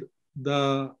with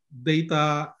the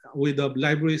data, with the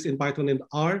libraries in Python and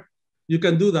R, you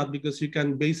can do that because you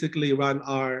can basically run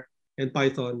R and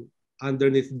Python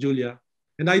underneath Julia.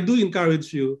 And I do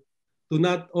encourage you to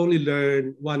not only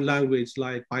learn one language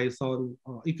like Python.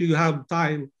 If you have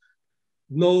time,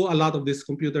 know a lot of these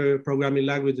computer programming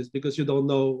languages, because you don't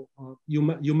know,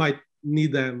 you might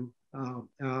need them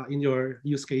in your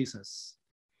use cases.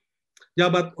 Yeah,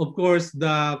 but of course,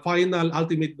 the final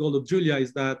ultimate goal of Julia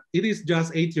is that it is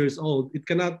just 8 years old. It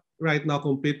cannot right now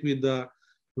compete with the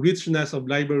richness of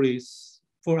libraries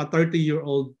for a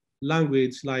 30-year-old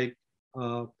language like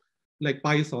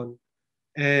Python,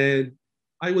 and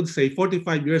I would say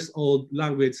 45 years old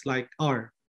language like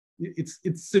R.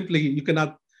 It's simply, you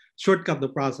cannot shortcut the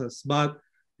process. But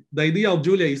the idea of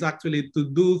Julia is actually to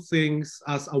do things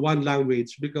as a one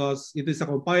language, because it is a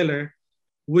compiler.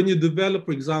 When you develop,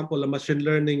 for example, a machine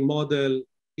learning model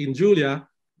in Julia,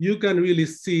 you can really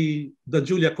see the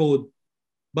Julia code.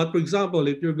 But for example,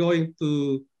 if you're going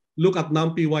to look at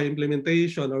NumPy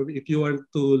implementation, or if you want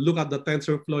to look at the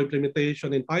TensorFlow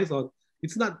implementation in Python,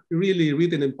 it's not really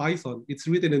written in Python. It's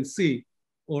written in C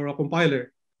or a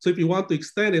compiler. So if you want to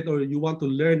extend it, or you want to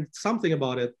learn something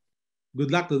about it, good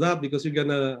luck to that, because you're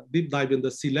gonna deep dive in the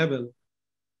C level.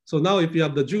 So now if you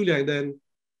have the Julia, and then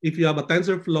if you have a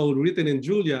TensorFlow written in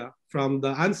Julia from the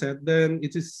onset, then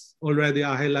it is already a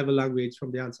high level language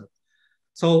from the onset.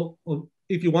 So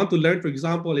if you want to learn, for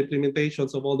example,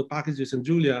 implementations of all the packages in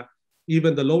Julia,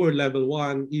 even the lower level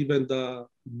one, even the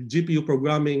GPU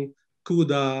programming,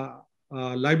 CUDA,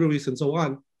 libraries, and so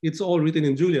on, it's all written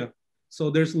in Julia. So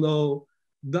there's a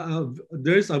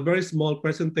very small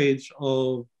percentage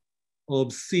of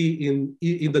C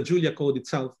in the Julia code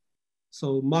itself.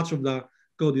 So much of the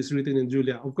code is written in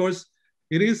Julia. Of course,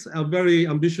 it is a very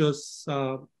ambitious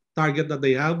target that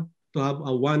they have, to have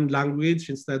a one language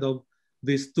instead of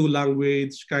this two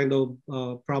language kind of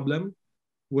problem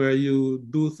where you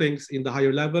do things in the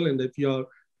higher level, and if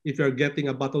you're getting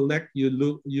a bottleneck,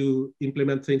 you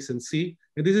implement things in C.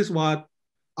 And this is what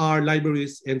our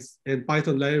libraries and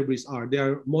Python libraries are. They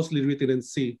are mostly written in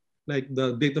C, like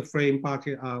the data frame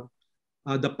packet,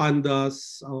 the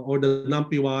pandas or the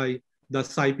numpy, the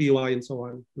scipy, and so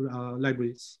on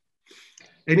libraries.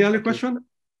 Any other Okay. question?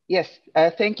 Yes,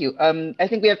 thank you. I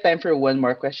think we have time for one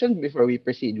more question before we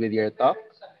proceed with your talk.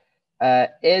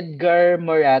 Edgar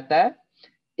Morata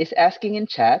is asking in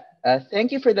chat,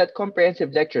 thank you for that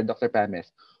comprehensive lecture, Dr.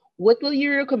 Palmes. What will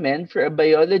you recommend for a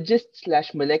biologist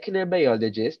slash molecular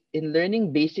biologist in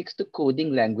learning basics to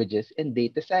coding languages and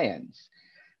data science?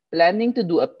 Planning to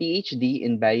do a PhD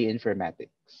in bioinformatics.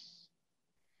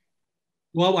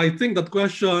 Well, I think that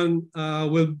question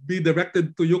will be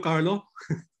directed to you, Carlo.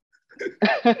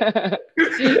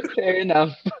 Fair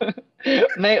enough.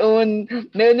 My own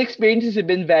experiences have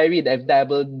been varied. I've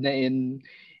dabbled na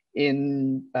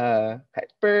in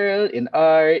Perl, in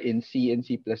R, in C and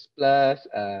C++,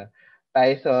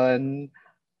 Python.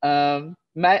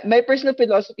 My personal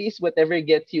philosophy is whatever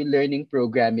gets you learning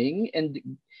programming and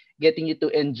getting you to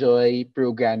enjoy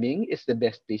programming is the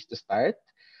best place to start.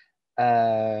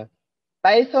 Uh,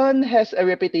 Python has a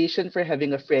reputation for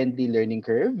having a friendly learning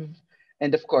curve.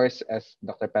 And of course, as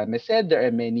Dr. Palme said, there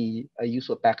are many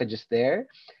useful packages there.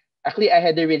 Actually, I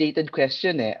had a related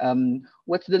question.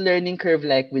 What's the learning curve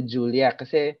like with Julia?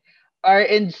 Kasi R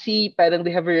and C, parang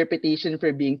they have a reputation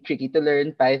for being tricky to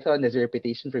learn. Python has a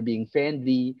reputation for being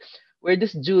friendly. Where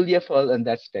does Julia fall on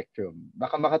that spectrum?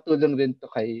 Baka makatulong din to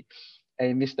kay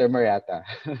Mr. Morata.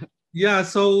 Yeah,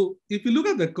 so if you look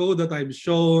at the code that I've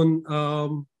shown,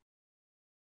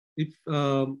 if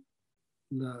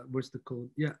where's the code?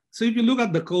 Yeah, so if you look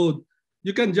at the code,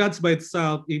 you can judge by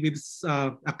itself if it's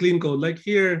a clean code. Like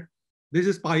here, this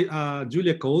is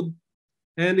Julia code,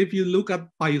 and if you look at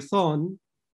Python,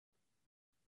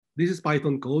 this is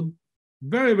Python code.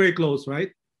 Very, very close,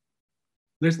 right?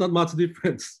 There's not much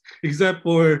difference, except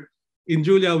for in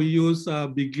Julia we use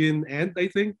begin end, I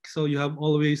think. So you have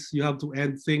to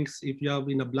end things if you have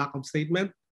in a block of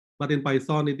statement, but in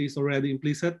Python it is already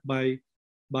implicit by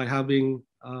having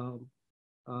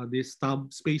these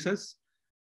tab spaces.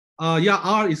 Yeah,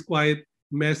 R is quite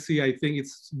messy. I think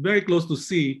it's very close to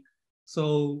C,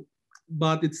 so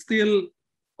but it's still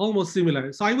almost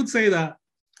similar. So I would say that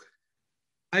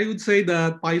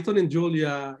Python and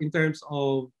Julia, in terms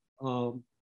of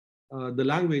the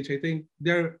language, I think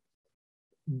they're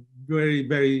very,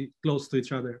 very close to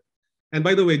each other. And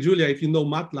by the way, Julia, if you know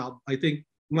MATLAB, I think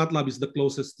MATLAB is the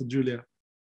closest to Julia.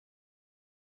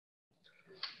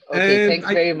 Okay, And thanks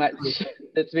very much.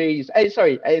 That's very useful.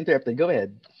 Sorry, I interrupted. Go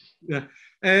ahead. Yeah,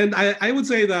 and I would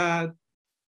say that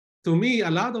to me, a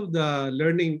lot of the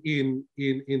learning in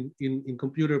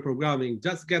computer programming,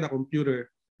 just get a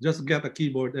computer, just get a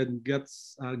keyboard, and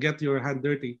get your hand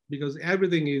dirty, because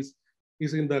everything is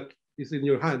in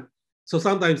your hand. So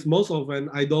sometimes, most often,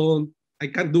 I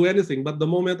can't do anything. But the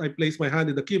moment I place my hand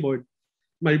in the keyboard,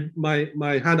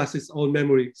 my hand has its own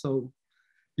memory. So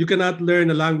you cannot learn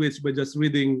a language by just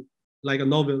reading like a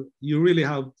novel. You really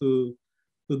have to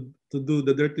do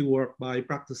the dirty work by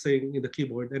practicing in the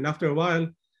keyboard. And after a while,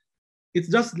 it's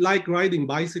just like riding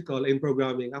bicycle in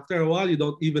programming. After a while, you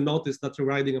don't even notice that you're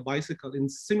riding a bicycle. In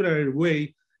similar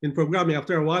way, in programming,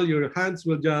 after a while, your hands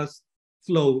will just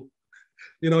flow.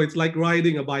 It's like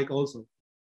riding a bike also.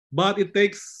 But it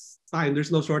takes time.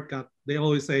 There's no shortcut. They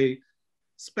always say,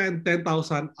 spend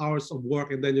 10,000 hours of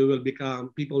work and then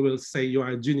people will say you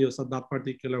are a genius at that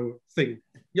particular thing.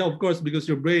 Yeah, of course, because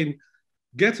your brain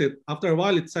gets it. After a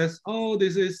while, it says, oh,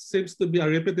 seems to be a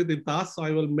repetitive task, so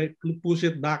I will push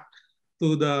it back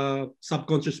to the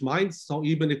subconscious mind. So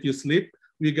even if you sleep,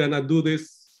 we're gonna do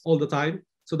this all the time,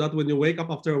 so that when you wake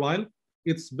up after a while,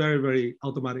 it's very, very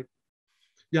automatic.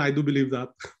 Yeah, I do believe that.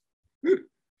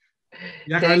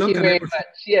 Yeah, Thank Carlo, you can I very proceed?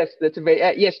 much. Yes, that's a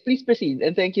very yes. Please proceed,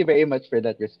 and thank you very much for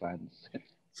that response.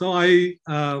 So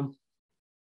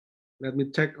let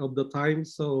me check of the time.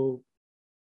 So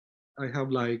I have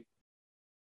like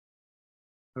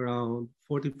around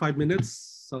 45 minutes.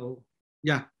 So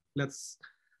yeah, let's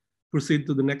proceed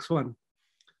to the next one.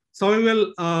 So I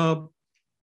will.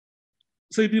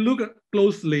 So if you look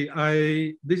closely,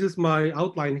 this is my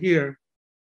outline here.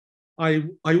 I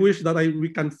wish that we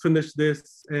can finish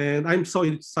this, and I'm so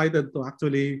excited to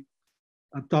actually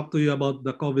talk to you about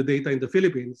the COVID data in the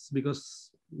Philippines,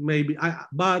 because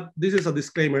but this is a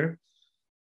disclaimer.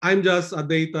 I'm just a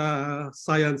data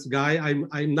science guy.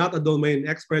 I'm not a domain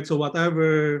expert, so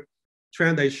whatever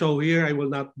trend I show here, I will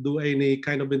not do any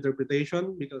kind of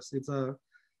interpretation, because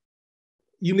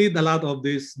you need a lot of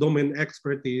this domain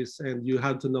expertise, and you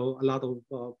have to know a lot of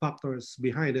factors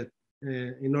behind it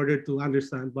in order to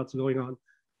understand what's going on.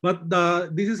 But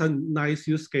this is a nice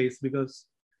use case because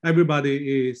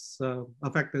everybody is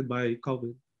affected by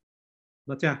COVID.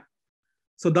 But yeah,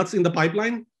 so that's in the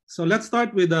pipeline. So let's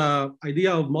start with the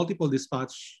idea of multiple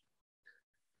dispatch.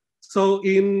 So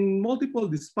in multiple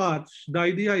dispatch, the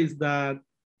idea is that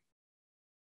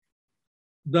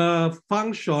the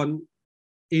function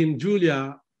in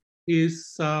Julia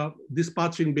is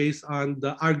dispatching based on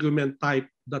the argument type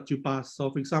that you pass.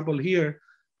 So for example, here,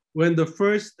 when the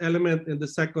first element in the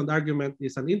second argument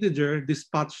is an integer,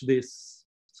 dispatch this.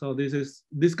 So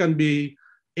this can be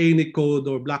any code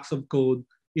or blocks of code.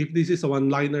 If this is a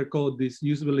one-liner code, this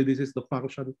is the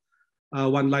function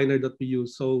one-liner that we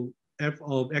use. So f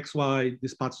of xy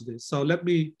dispatch this. So let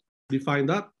me define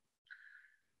that.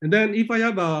 And then if I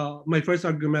have my first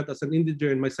argument as an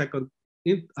integer and my second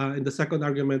in the second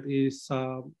argument is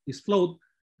float,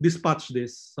 dispatch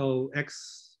this. So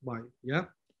x, y, yeah.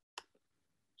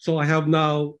 So I have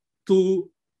now two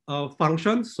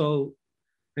functions. So,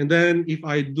 and then if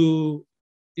I do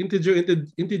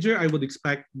integer, I would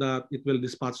expect that it will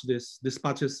dispatch this.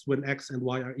 Dispatches when x and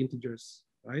y are integers,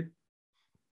 right?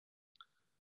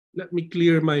 Let me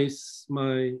clear my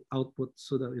output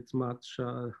so that it's much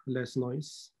less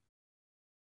noise.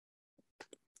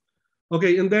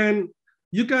 Okay, and then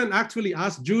you can actually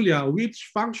ask Julia,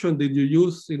 which function did you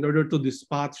use in order to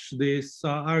dispatch this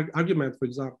argument, for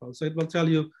example? So it will tell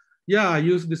you, yeah, I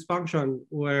used this function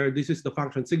where this is the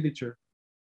function signature.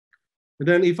 And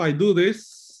then if I do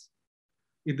this,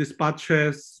 it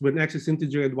dispatches when x is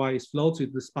integer and y is float, so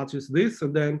it dispatches this.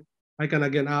 And then I can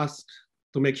again ask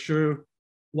to make sure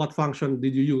what function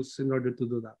did you use in order to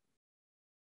do that.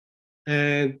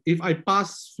 And if I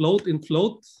pass float in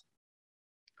float,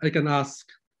 I can ask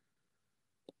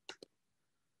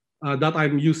that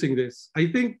I'm using this. I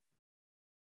think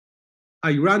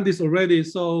I ran this already,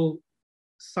 so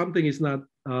something is not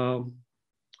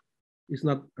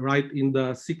right in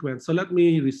the sequence. So let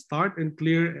me restart and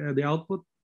clear the output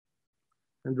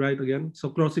and write again. So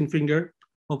crossing finger,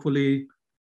 hopefully.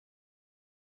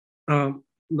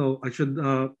 No, I should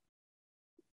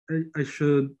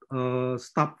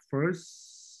stop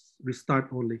first, restart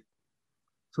only,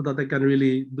 so that I can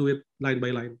really do it line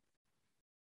by line.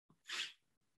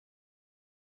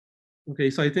 Okay,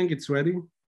 so I think it's ready.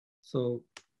 So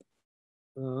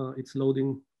it's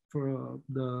loading for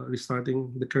the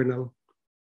restarting the kernel.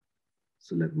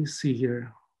 So let me see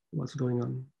here what's going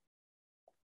on.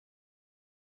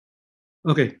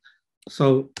 Okay,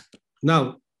 so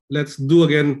now let's do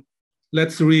again.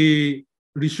 Let's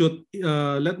reshoot.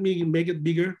 Let me make it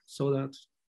bigger so that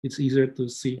it's easier to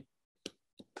see.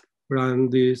 Run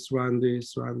this, run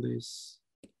this, run this.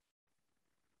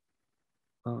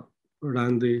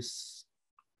 Run this.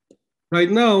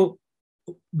 Right now,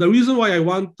 the reason why I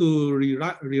want to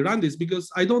rerun this because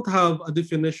I don't have a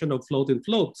definition of float in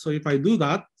float. So if I do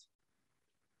that,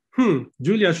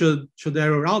 Julia should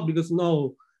error out because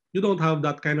no, you don't have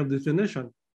that kind of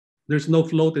definition. There's no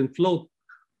float in float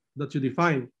that you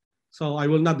define. So I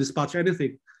will not dispatch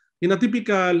anything. In a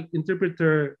typical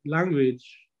interpreter language,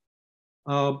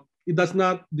 it does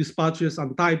not dispatches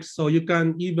on types. So you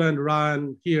can even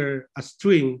run here a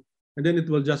string, and then it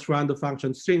will just run the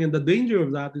function string. And the danger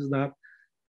of that is that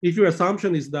if your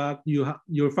assumption is that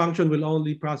your function will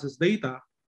only process data,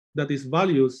 that is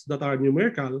values that are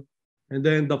numerical, and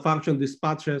then the function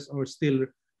dispatches or still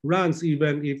runs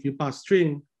even if you pass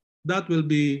string, that will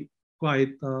be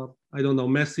quite, I don't know,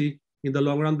 messy in the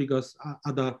long run because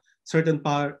at a certain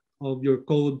part of your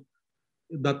code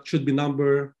that should be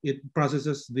number, it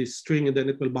processes this string and then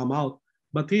it will bomb out.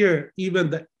 But here, even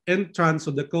the entrance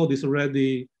of the code is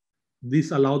already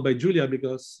disallowed by Julia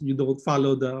because you don't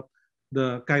follow the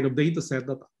kind of data set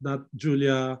that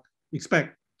Julia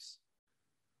expects.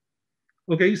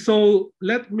 Okay, so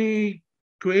let me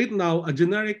create now a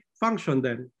generic function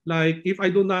then. Like if I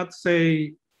do not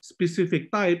say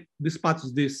specific type, dispatch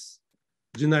this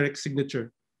generic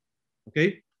signature.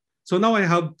 Okay, so now I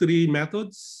have three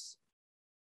methods.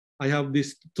 I have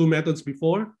these two methods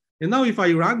before. And now if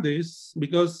I run this,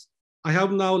 because I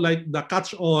have now like the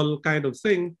catch-all kind of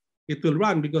thing, it will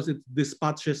run because it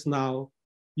dispatches now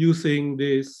using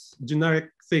this generic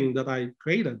thing that I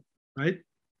created, right?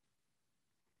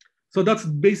 So that's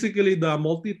basically the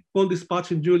multiple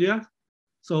dispatch in Julia.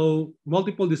 So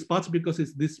multiple dispatch because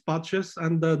it's dispatches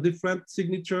and the different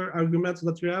signature arguments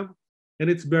that you have, and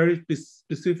it's very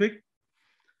specific.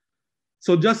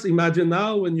 So just imagine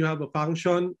now when you have a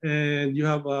function and you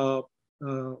have a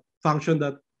function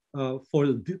that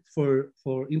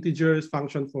for integers,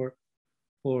 function for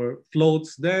for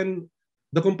floats, then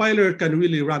the compiler can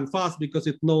really run fast because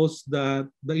it knows that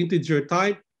the integer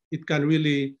type, it can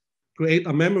really create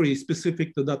a memory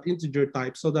specific to that integer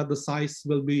type so that the size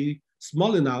will be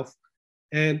small enough.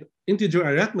 And integer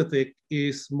arithmetic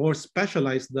is more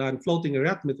specialized than floating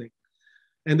arithmetic.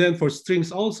 And then for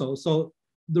strings also. So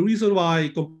the reason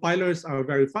why compilers are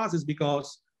very fast is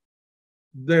because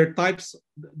their types,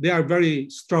 they are very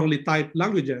strongly typed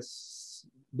languages.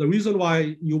 The reason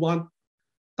why you want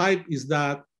type is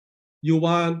that you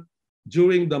want,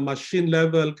 during the machine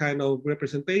level kind of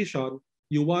representation,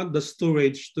 you want the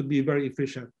storage to be very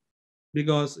efficient.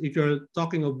 Because if you're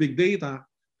talking of big data,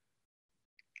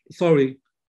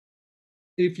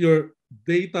 if your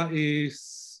data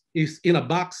is in a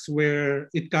box where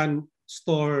it can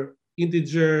store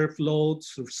integer,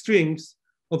 floats, or strings,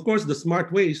 of course, the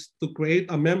smart way is to create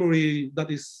a memory that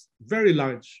is very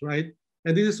large, right?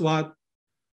 And this is what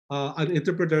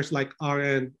interpreters like R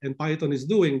and Python is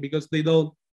doing, because they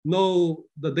don't know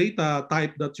the data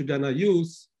type that you're gonna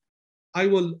use. I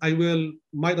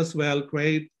might as well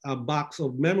create a box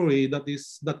of memory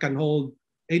that can hold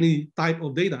any type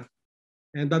of data.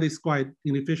 And that is quite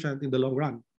inefficient in the long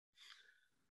run.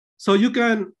 So you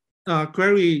can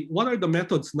query what are the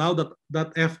methods now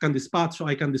that F can dispatch. So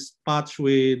I can dispatch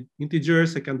with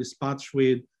integers, I can dispatch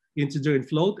with integer and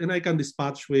float, and I can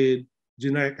dispatch with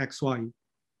generic XY.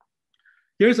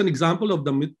 Here's an example of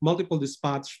the multiple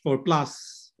dispatch for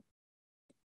plus.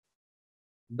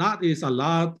 That is a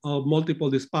lot of multiple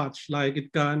dispatch. Like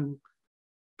it can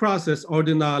process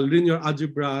ordinal linear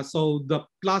algebra. So the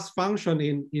plus function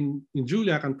in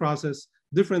Julia can process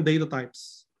different data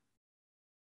types.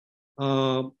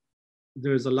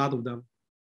 There's a lot of them,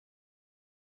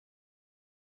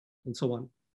 and so on.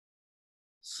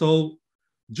 So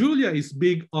Julia is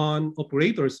big on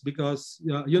operators because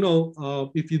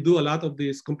if you do a lot of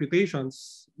these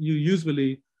computations, you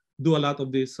usually do a lot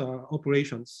of these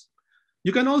operations.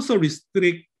 You can also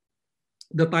restrict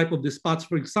the type of dispatch.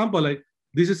 For example, like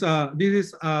this is a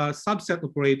subset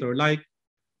operator. Like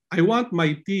I want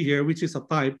my T here, which is a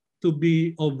type, to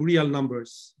be of real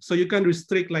numbers. So you can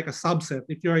restrict like a subset.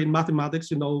 If you're in mathematics,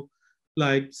 you know,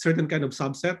 like certain kind of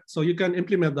subset. So you can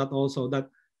implement that also, that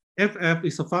FF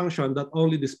is a function that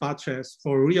only dispatches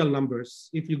for real numbers.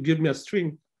 If you give me a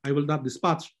string, I will not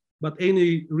dispatch, but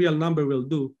any real number will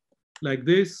do. Like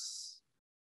this,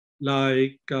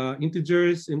 like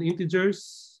integers and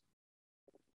integers,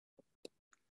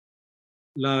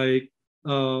 like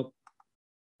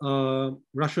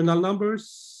rational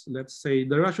numbers. Let's say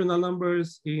the rational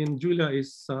numbers in Julia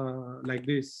is like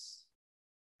this.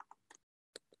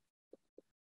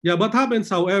 Yeah, what happens,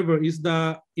 however, is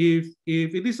that if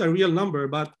it is a real number,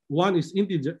 but one is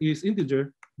integer,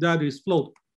 the other is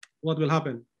float, what will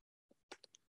happen?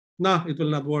 Nah, it will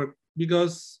not work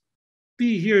because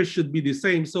T here should be the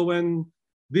same. So when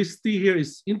this T here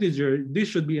is integer, this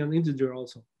should be an integer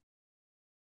also.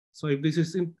 So if this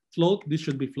is in float, this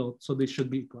should be float. So this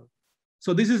should be equal.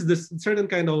 So this is this certain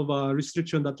kind of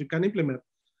restriction that you can implement.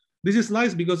 This is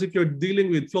nice because if you're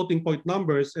dealing with floating point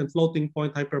numbers and floating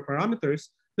point hyperparameters,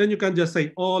 then you can just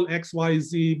say all X, Y,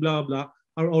 Z, blah, blah,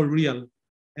 are all real.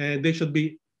 And they should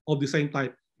be of the same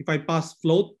type. If I pass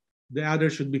float, the other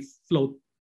should be float.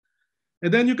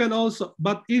 And then you can also,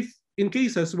 but if in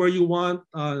cases where you want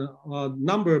a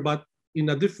number, but in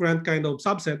a different kind of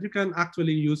subset, you can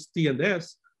actually use T and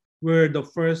S, where the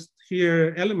first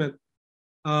here element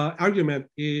argument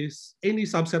is any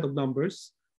subset of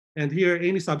numbers, and here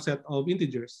any subset of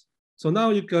integers. So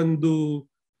now you can do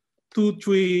 2,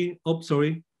 3, oh,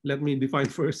 sorry, let me define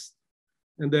first.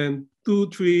 And then 2,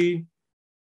 3,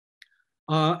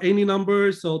 any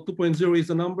number, so 2.0 is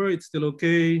a number, it's still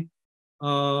okay.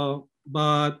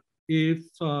 But if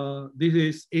this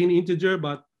is any integer,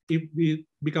 but if it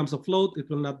becomes a float, it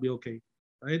will not be okay,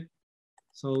 right?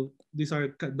 So these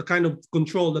are the kind of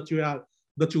control that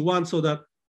you want, so that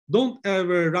don't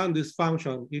ever run this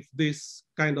function if this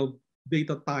kind of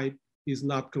data type is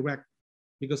not correct,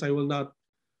 because I will not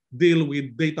deal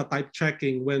with data type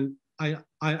checking when I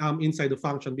am inside the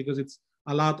function, because it's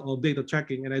a lot of data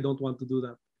checking and I don't want to do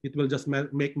that. It will just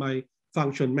make my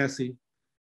function messy.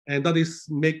 And that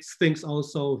makes things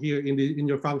also here in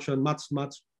your function much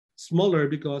smaller,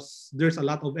 because there's a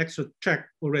lot of extra check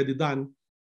already done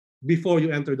before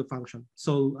you enter the function.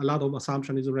 So a lot of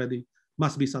assumption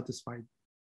must be satisfied.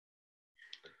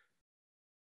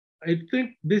 I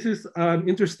think this is an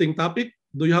interesting topic.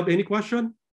 Do you have any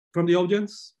question from the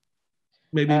audience?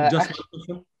 Maybe just one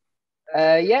question.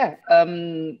 Yeah.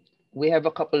 We have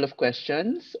a couple of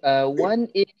questions. One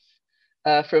is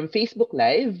from Facebook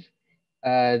Live.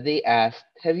 They asked,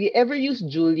 have you ever used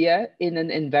Julia in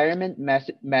an environment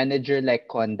manager like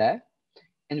Conda?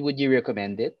 And would you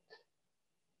recommend it?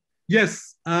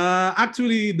 Yes,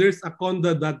 actually, there's a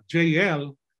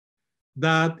conda.jl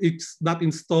that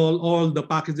install all the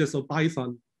packages of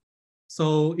Python.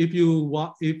 So if you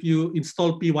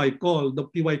install pycall, the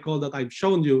pycall that I've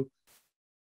shown you,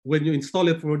 when you install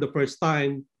it for the first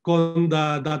time,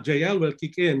 conda.jl will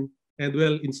kick in and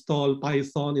will install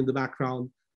Python in the background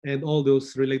and all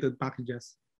those related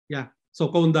packages. Yeah, so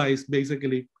conda is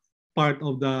basically part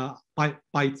of the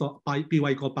Python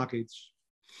pycall package.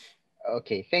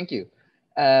 Okay, thank you.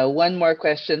 One more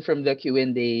question from the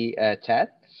Q&A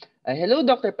chat. Hello,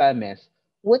 Dr. Palmes.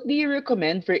 What do you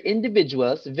recommend for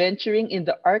individuals venturing in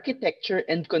the architecture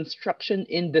and construction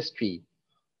industry?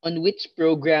 On which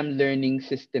program learning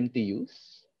system to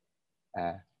use?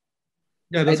 Uh,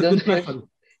 Yeah, I that's a don't good know if, question.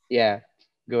 yeah,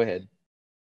 go ahead.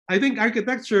 I think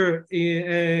architecture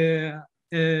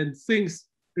and things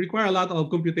require a lot of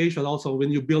computation. Also,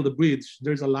 when you build a bridge,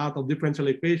 there's a lot of differential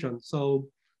equations. So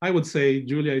I would say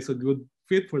Julia is a good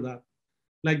fit for that.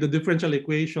 Like the differential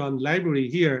equation library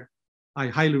here, I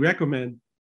highly recommend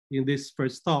in this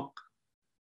first talk.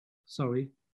 Sorry,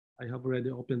 I have already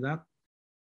opened that.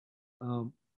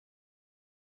 Oh,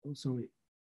 sorry.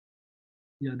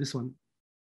 Yeah, this one.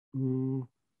 Mm,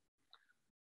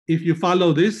 if you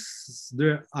follow this,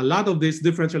 there a lot of this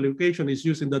differential equation is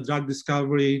used in the drug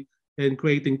discovery and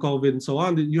creating COVID and so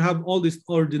on. You have all these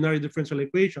ordinary differential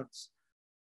equations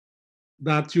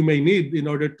that you may need in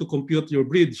order to compute your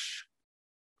bridge.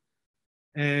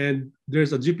 And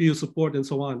there's a GPU support and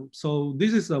so on. So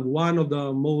this is one of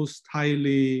the most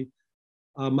highly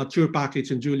mature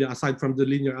package in Julia, aside from the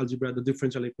linear algebra, the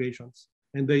differential equations.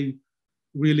 And they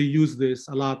really use this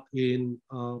a lot in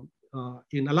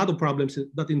a lot of problems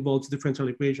that involves differential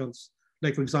equations.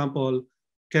 Like for example,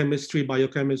 chemistry,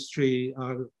 biochemistry,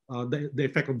 the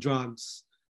effect of drugs,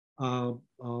 all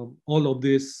of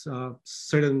this,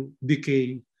 certain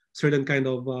decay, certain kind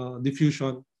of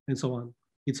diffusion, and so on.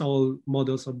 It's all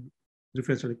models of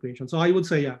differential equations. So I would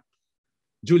say, yeah,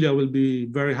 Julia will be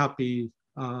very happy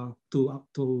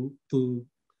to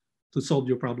solve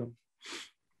your problem.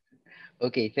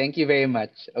 Okay, thank you very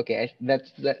much. Okay, that's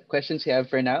the questions we have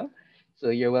for now. So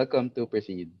you're welcome to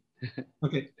proceed.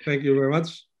 Okay, thank you very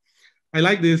much. I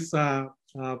like this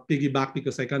piggyback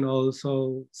because I can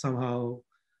also somehow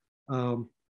um,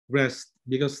 rest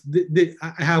because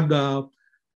I have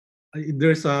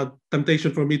there's a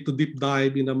temptation for me to deep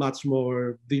dive in a much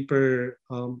more deeper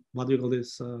what do you call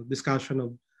this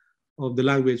discussion of the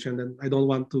language, and then I don't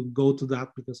want to go to that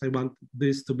because I want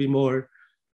this to be more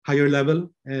higher level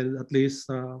and at least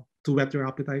to whet your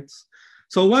appetites.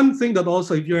 So one thing that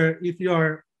also if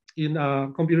you're in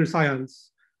computer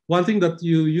science, one thing that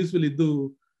you usually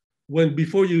do when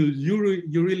before you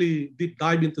really deep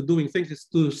dive into doing things is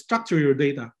to structure your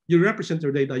data. You represent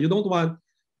your data. You don't want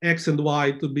X and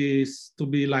Y to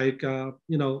be like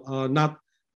not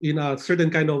in a certain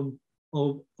kind of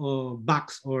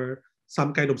box or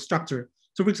some kind of structure.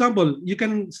 So for example, you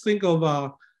can think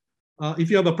of if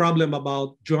you have a problem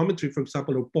about geometry, for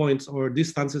example, or points or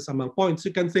distances among points,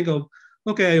 you can think of,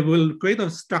 okay, I will create a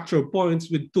structure of points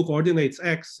with two coordinates,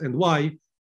 X and Y,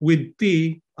 with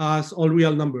T as all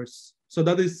real numbers. So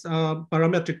that is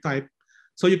parametric type.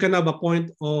 So you can have a point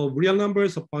of real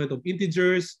numbers, a point of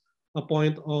integers, a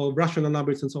point of rational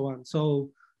numbers, and so on.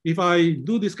 So if I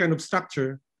do this kind of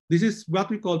structure, this is what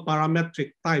we call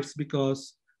parametric types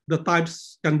because the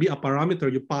types can be a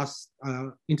parameter. You pass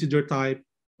integer type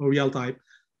or real type.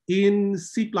 In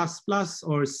C++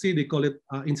 or C, they call it,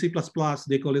 in C++,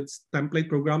 they call it template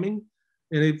programming.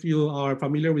 And if you are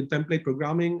familiar with template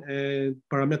programming and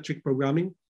parametric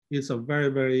programming, it's a very,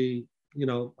 very,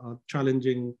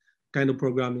 challenging kind of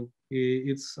programming.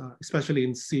 It's especially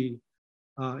in C,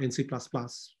 in C++,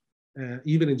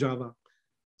 even in Java.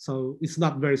 So it's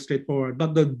not very straightforward.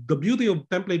 But the beauty of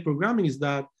template programming is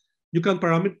that you can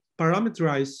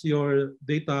parameterize your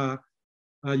data,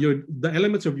 the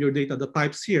elements of your data, the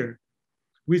types here,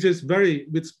 which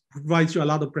provides you a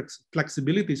lot of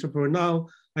flexibility. So for now,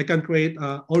 I can create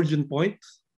an origin point.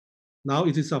 Now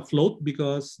it is a float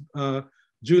because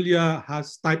Julia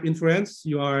has type inference.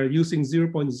 You are using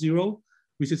 0.0,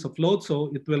 which is a float.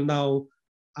 So it will now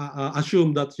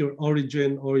assume that your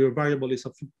origin or your variable is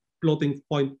a floating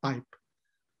point type.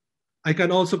 I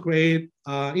can also create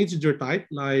integer type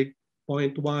like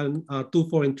 0.1, 2,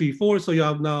 4, and 3, 4. So you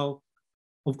have now,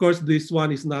 of course, this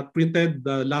one is not printed.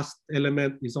 The last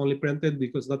element is only printed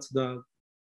because that's the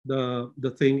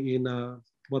thing in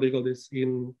what do you call this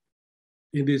in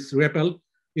this REPL.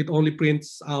 It only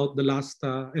prints out the last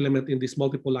element in this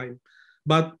multiple line.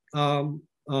 But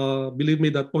believe me,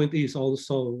 that point is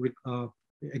also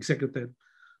executed.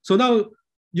 So now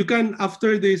you can,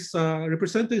 after this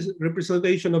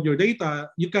representation of your data,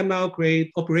 you can now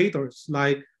create operators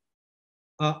like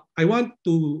I want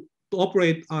to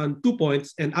operate on 2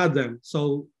 points and add them.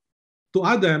 So to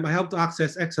add them, I have to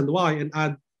access X and Y and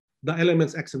add the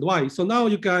elements X and Y. So now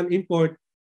you can import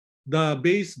the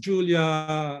base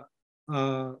Julia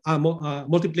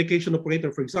multiplication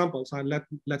operator, for example. So let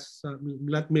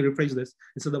me rephrase this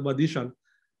instead of addition.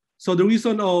 So the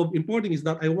reason of importing is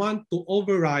that I want to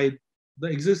override the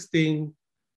existing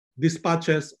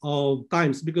dispatches of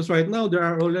times, because right now there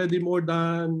are already more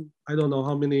than, I don't know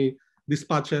how many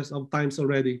dispatches of times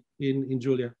already in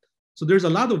Julia. So there's a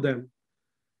lot of them.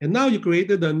 And now you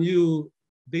created a new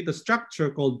data structure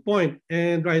called point.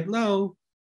 And right now,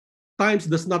 times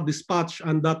does not dispatch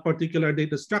on that particular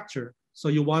data structure. So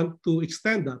you want to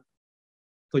extend that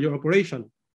to your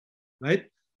operation, right?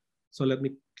 So let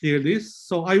me clear this.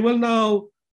 So I will now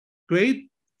create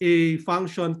a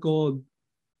function called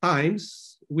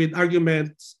times with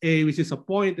arguments A, which is a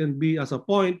point, and B as a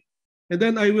point. And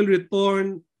then I will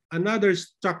return another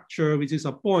structure, which is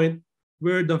a point,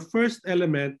 where the first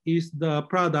element is the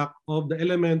product of the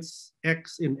elements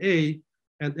X in A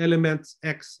and elements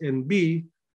X in B.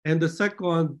 And the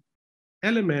second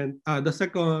element, the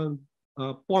second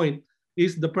point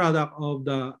is the product of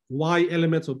the Y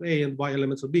elements of A and Y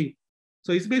elements of B.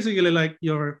 So it's basically like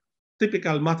your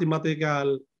typical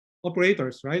mathematical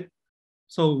operators, right?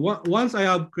 So once I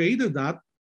have created that,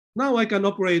 now I can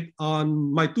operate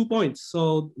on my 2 points.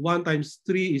 So 1 times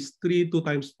 3 is 3, 2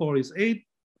 times 4 is 8.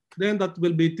 Then that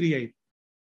will be 3, 8.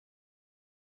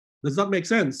 Does that make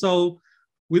sense? So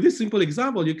with this simple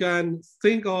example, you can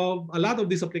think of a lot of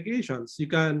these applications. You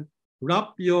can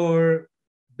wrap your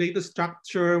data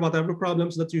structure, whatever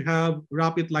problems that you have,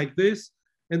 wrap it like this,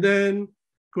 and then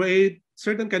create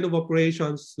certain kind of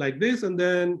operations like this, and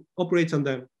then operate on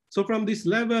them. So from this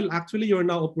level, actually, you're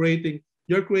now operating,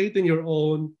 you're creating your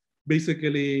own,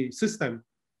 basically, system.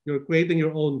 You're creating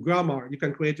your own grammar. You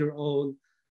can create your own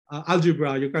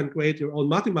algebra. You can create your own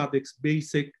mathematics,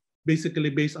 basically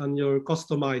based on your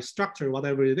customized structure,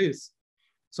 whatever it is.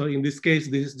 So in this case,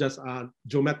 this is just a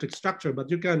geometric structure, but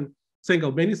you can think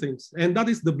of many things. And that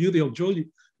is the beauty of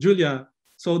Julia.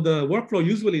 So the workflow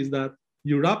usually is that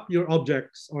you wrap your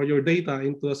objects or your data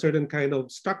into a certain kind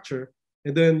of structure,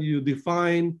 and then you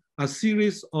define a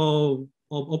series of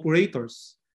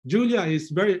operators. Julia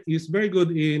is very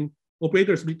good in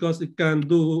operators because it can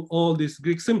do all these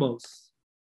Greek symbols,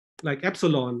 like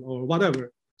epsilon or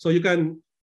whatever. So you can,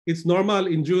 it's normal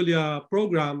in Julia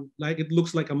program, like it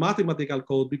looks like a mathematical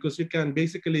code because you can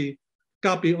basically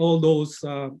copy all those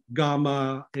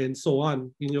gamma and so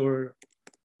on in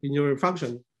your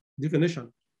function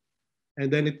definition. And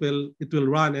then it will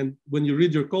run, and when you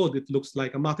read your code, it looks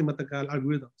like a mathematical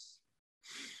algorithms.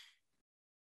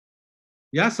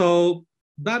 Yeah, so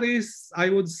that is, I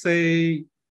would say,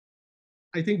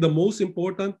 I think the most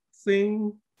important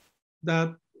thing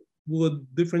that would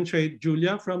differentiate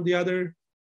Julia from the other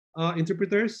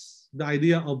interpreters, the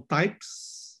idea of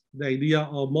types, the idea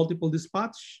of multiple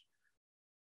dispatch.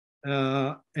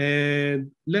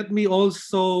 And let me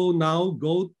also now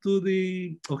go to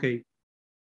the, okay,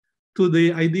 to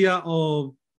the idea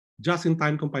of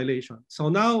just-in-time compilation. So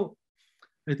now,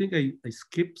 I think I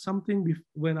skipped something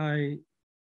when I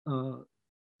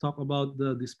talk about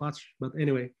the dispatch, but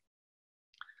anyway.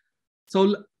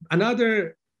 So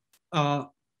another,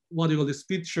 what do you call this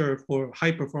feature for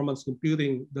high-performance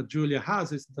computing that Julia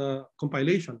has is the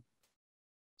compilation.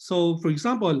 So for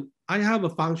example, I have a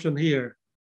function here,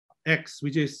 x,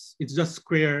 which is, it's just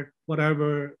square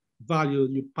whatever value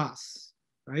you pass,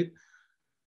 right?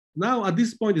 Now, at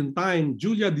this point in time,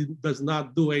 Julia does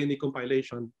not do any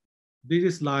compilation. This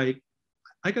is like,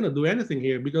 I cannot do anything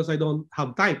here because I don't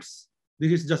have types.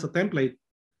 This is just a template.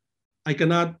 I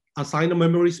cannot assign a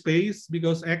memory space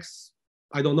because X,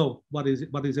 I don't know, what is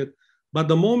it? But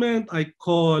the moment I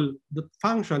call the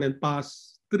function and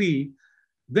pass 3,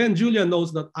 then Julia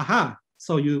knows that, aha,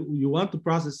 so you want to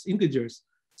process integers.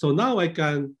 So now I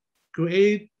can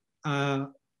create a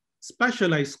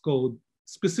specialized code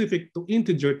specific to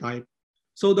integer type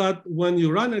so that when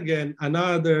you run again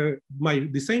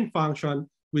the same function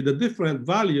with a different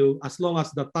value, as long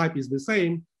as the type is the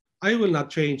same, I will not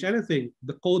change anything.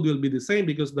 The code will be the same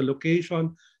because the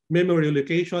location, memory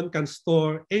location can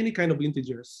store any kind of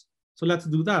integers. So let's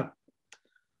do that.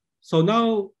 So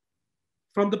now,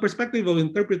 from the perspective of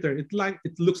interpreter, it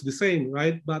looks the same,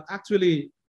 right? But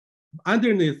actually,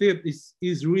 underneath it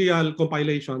is real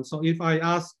compilation. So if I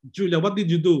ask Julia, what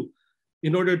did you do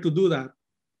in order to do that?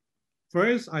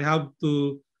 first I have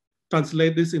to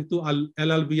translate this into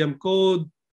LLVM code,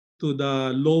 to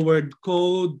the lowered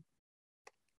code,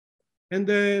 and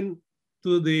then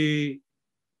to the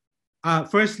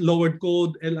first lowered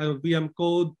code, LLVM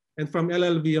code, and from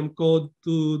LLVM code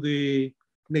to the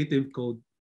native code.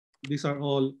 These are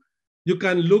all, you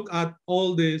can look at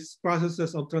all these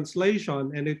processes of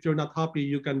translation, and if you're not happy,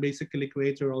 you can basically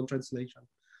create your own translation.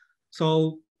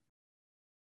 So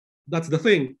that's the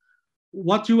thing.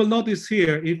 What you will notice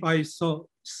here, if I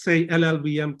say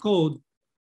LLVM code,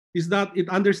 is that it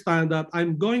understands that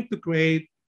I'm going to create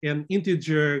an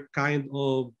integer kind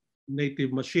of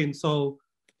native machine. So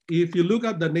if you look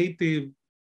at the native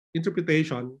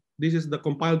interpretation, this is the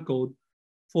compiled code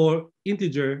for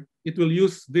integer, it will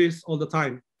use this all the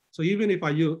time. So even if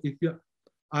I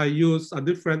use a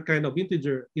different kind of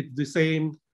integer, it's the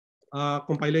same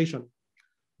compilation.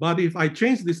 But if I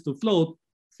change this to float,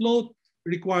 float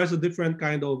requires a different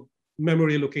kind of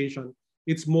memory location.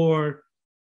 It's more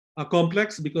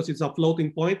complex because it's a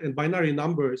floating point, and binary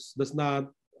numbers does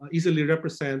not easily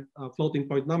represent floating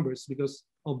point numbers because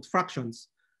of fractions.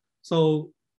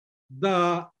 So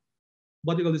the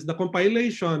the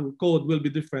compilation code will be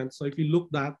different. So if you look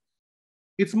that,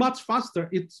 it's much faster,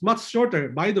 it's much shorter,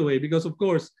 by the way, because of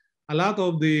course a lot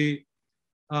of the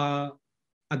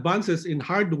advances in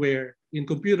hardware in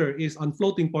computer is on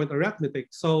floating point arithmetic.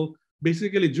 So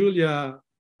basically Julia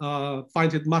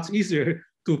finds it much easier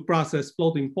to process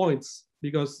floating points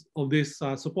because of this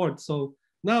support. So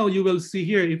now you will see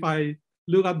here, if I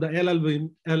look at the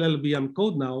LLVM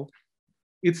code now,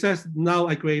 it says now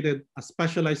I created a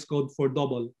specialized code for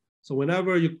double. So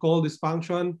whenever you call this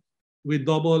function with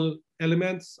double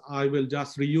elements, I will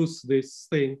just reuse this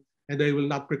thing and they will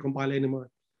not precompile anymore.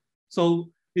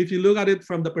 So if you look at it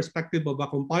from the perspective of a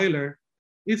compiler,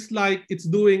 it's like it's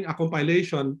doing a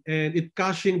compilation and it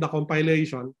caching the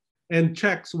compilation and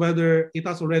checks whether it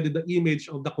has already the image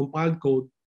of the compiled code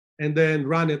and then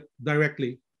run it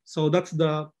directly. So that's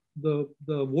the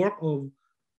work of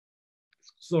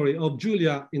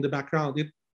Julia in the background.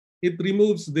 It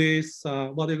removes this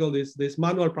this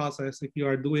manual process if you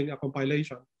are doing a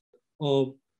compilation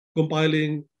of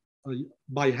compiling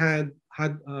by hand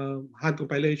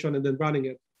compilation and then running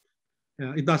it.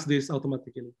 It does this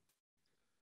automatically.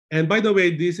 And by the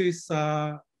way, this is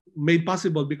made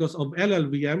possible because of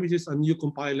LLVM, which is a new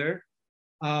compiler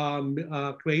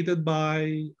created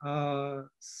by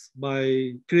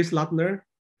Chris Lattner.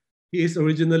 He is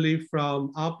originally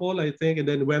from Apple, I think, and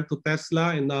then went to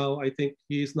Tesla, and now I think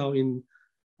he is now in.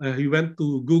 He went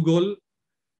to Google,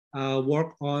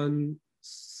 work on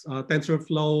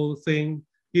TensorFlow thing.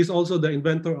 He's also the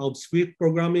inventor of Swift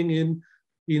programming in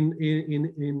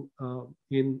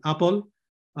Apple.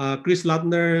 Chris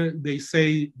Lattner, they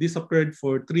say, disappeared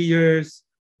for 3 years,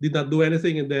 did not do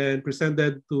anything, and then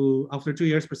after 2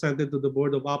 years, presented to the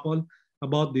board of Apple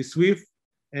about the Swift,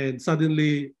 and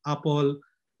suddenly Apple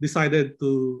decided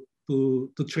to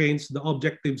change the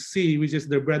Objective-C, which is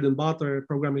their bread and butter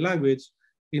programming language,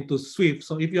 into Swift.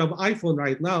 So if you have iPhone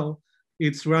right now,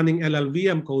 it's running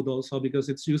LLVM code also because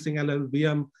it's using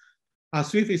LLVM.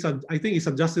 Swift is I think it's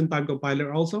a just-in-time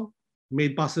compiler also,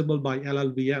 made possible by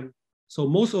LLVM. So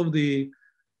most of the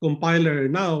compiler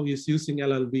now is using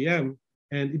LLVM,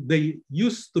 and they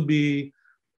used to be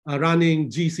running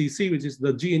GCC, which is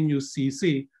the GNU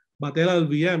CC, but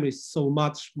LLVM is so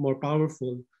much more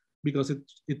powerful because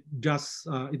it does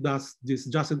this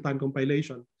just-in-time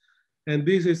compilation, and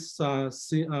this is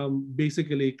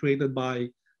basically created by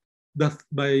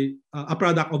a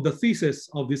product of the thesis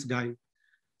of this guy.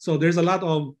 So there's a lot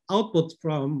of output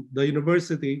from the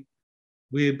university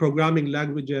with programming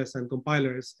languages and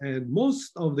compilers, and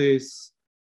most of these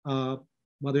of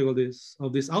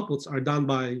these outputs are done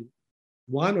by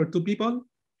 1 or 2 people.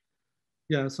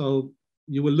 Yeah, so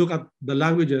you will look at the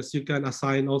languages you can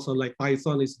assign also, like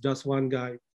Python is just 1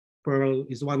 guy, Perl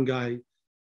is 1 guy,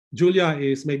 Julia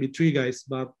is maybe 3 guys,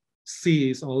 but C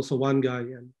is also 1 guy,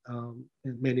 and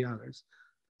many others.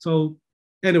 So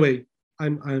anyway,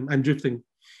 I'm drifting.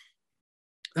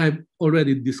 I've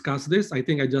already discussed this. I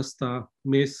think I just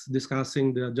missed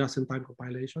discussing the just-in-time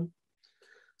compilation.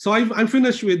 So I'm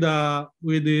finished with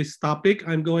this topic.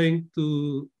 I'm going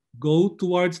to go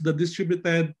towards the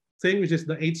distributed thing, which is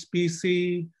the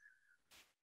HPC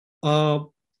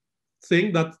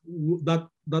thing.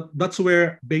 That's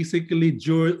where basically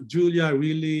Julia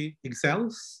really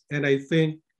excels. And I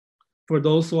think for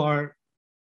those who are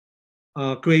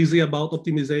crazy about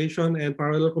optimization and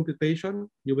parallel computation,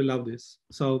 you will love this.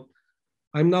 So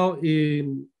I'm now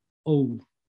in,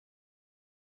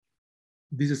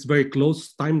 this is very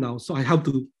close time now, so I have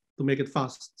to make it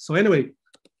fast. So anyway,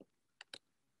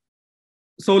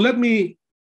 So let me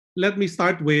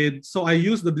start with, so I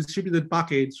use the distributed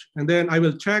package, and then I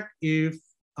will check if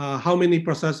how many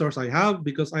processors I have,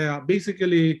 because I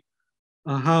basically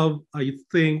have, I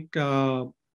think,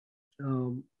 let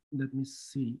me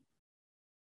see.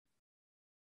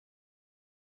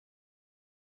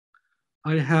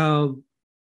 I have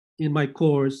in my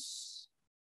course,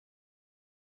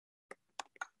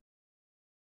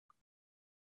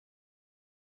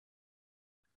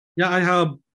 yeah, I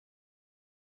have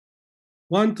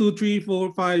 1, 2, 3,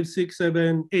 4, 5, 6,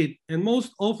 7, 8. And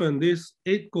most often these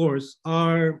 8 cores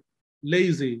are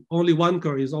lazy. Only 1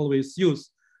 core is always used.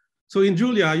 So in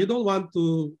Julia, you don't want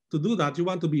to do that. You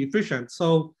want to be efficient.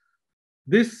 So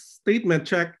this statement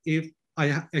check if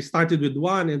I started with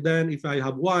 1, and then if I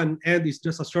have 1, and it's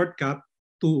just a shortcut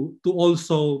to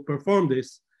also perform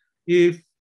this. If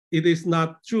it is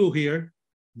not true here,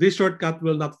 this shortcut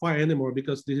will not fire anymore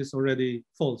because this is already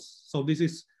false. So this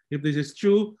is, if this is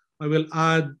true, I will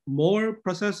add more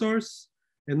processors.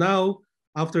 And now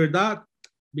after that,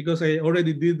 because I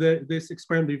already did this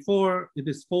experiment before, it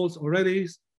is false already.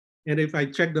 And if I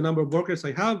check the number of workers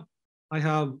I have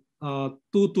 2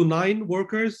 to 9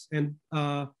 workers, and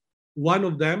one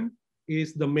of them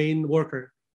is the main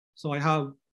worker. So I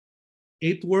have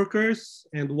 8 workers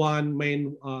and 1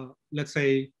 main, let's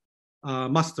say,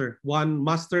 master, 1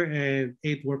 master and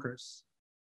 8 workers.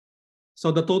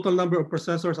 So the total number of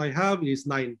processors I have is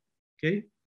 9, okay?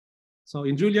 So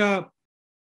in Julia,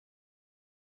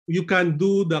 you can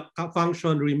do the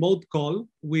function remote call,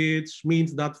 which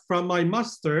means that from my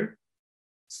master,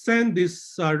 send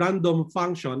this random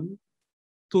function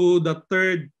to the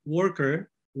third worker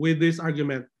with this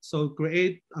argument. So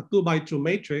create a 2x2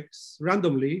 matrix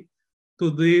randomly to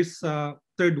this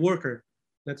third worker.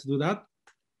 Let's do that.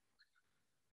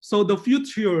 So the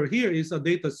future here is a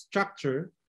data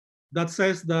structure that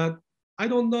says that I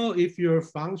don't know if your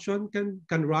function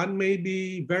can run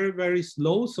maybe very, very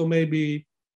slow. So maybe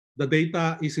the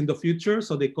data is in the future.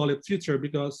 So they call it future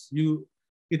because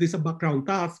it is a background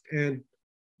task, and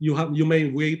you may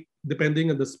wait depending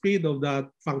on the speed of that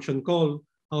function call,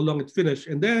 how long it finished,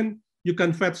 and then you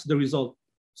can fetch the result.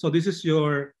 So this is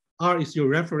your R is your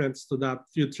reference to that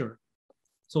future.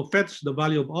 So fetch the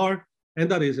value of R, and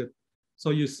that is it. So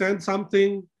you send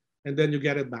something, and then you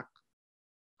get it back.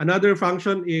 Another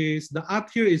function is the at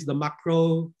here is the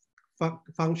macro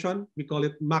function. We call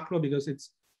it macro because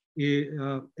it's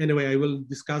anyway. I will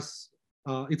discuss.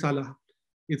 It's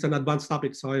an advanced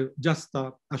topic, so I just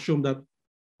assume that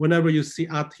whenever you see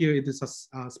at here, it is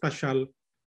a special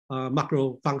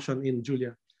macro function in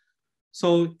Julia.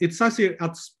 So it says here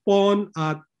at spawn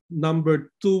at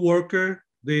number 2 worker,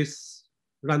 this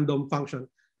random function.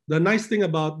 The nice thing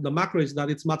about the macro is that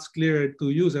it's much clearer to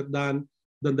use it than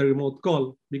the remote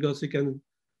call, because you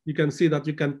can see that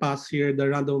you can pass here the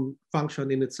random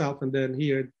function in itself, and then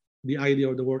here the ID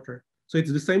of the worker. So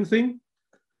it's the same thing.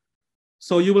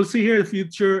 So you will see here the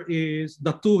future is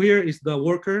the 2 here is the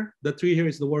worker, the 3 here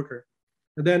is the worker.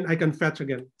 And then I can fetch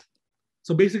again.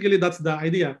 So basically that's the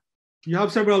idea. You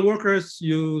have several workers,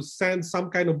 you send some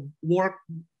kind of work,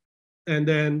 and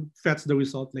then fetch the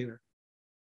result later.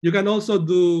 You can also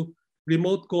do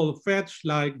remote call fetch,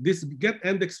 like this get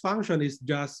index function is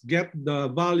just get the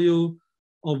value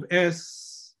of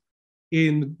S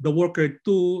in the worker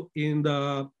 2 in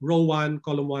the row 1,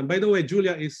 column 1. By the way,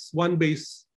 Julia is 1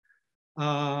 base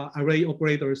array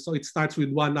operator, so it starts with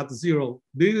 1, not 0.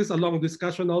 This is a long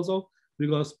discussion also,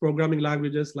 because programming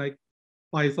languages like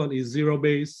Python is 0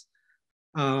 base,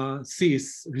 C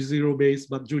is 0 base,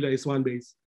 but Julia is 1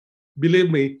 base.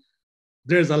 Believe me,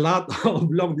 there's a lot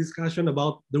of long discussion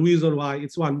about the reason why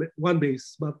it's one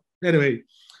base. But anyway,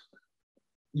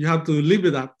 you have to live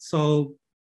with that. So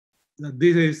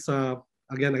this is,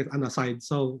 again, an aside.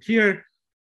 So here,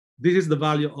 this is the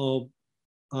value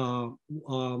of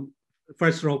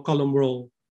first row, column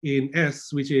row in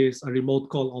S, which is a remote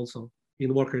call also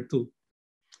in worker 2.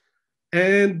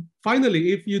 And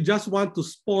finally, if you just want to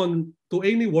spawn to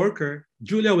any worker,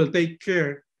 Julia will take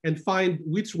care and find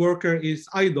which worker is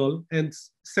idle and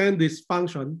send this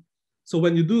function. So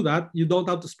when you do that, you don't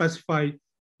have to specify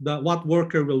what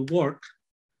worker will work.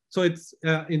 So it's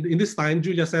in this time,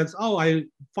 Julia says, oh,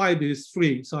 5 is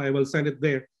free, so I will send it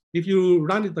there. If you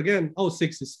run it again,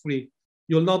 6 is free.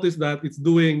 You'll notice that it's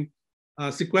doing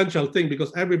a sequential thing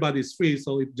because everybody is free,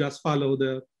 so it just follow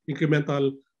the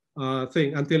incremental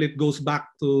thing until it goes back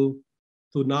to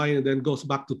 9 and then goes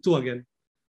back to 2 again,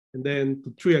 and then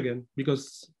to 3 again,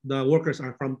 because the workers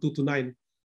are from 2 to 9,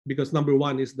 because number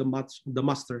 1 is the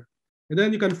master. And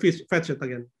then you can fetch it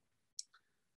again.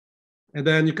 And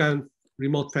then you can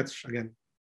remote fetch again.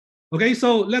 Okay,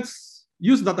 so let's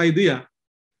use that idea.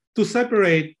 to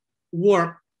separate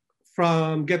work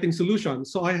from getting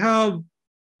solutions. So I have,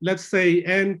 let's say,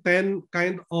 N10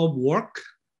 kind of work,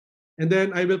 and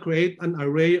then I will create an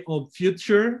array of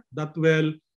future that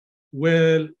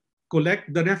will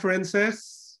collect the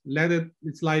references,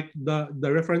 it's like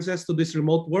the references to this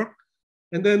remote work,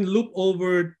 and then loop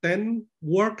over 10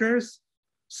 workers,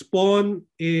 spawn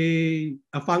a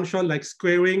function like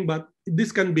squaring, but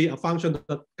this can be a function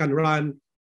that can run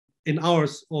in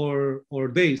hours or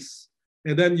days.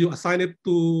 And then you assign it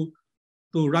to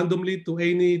randomly to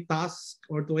any task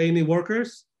or to any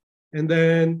workers, and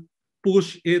then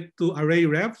push it to array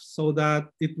ref so that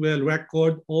it will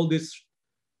record all this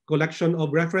collection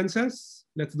of references.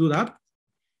 Let's do that.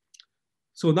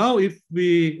 So now if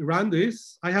we run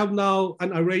this, I have now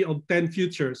an array of 10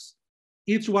 futures.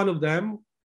 Each one of them,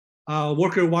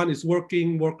 worker 1 is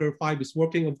working, worker 5 is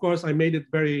working. Of course, I made it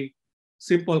very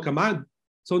simple command.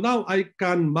 So now I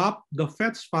can map the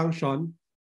fetch function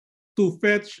to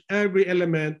fetch every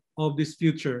element of this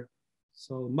future.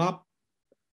 So map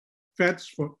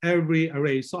fetch for every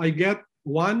array. So I get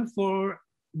 1 for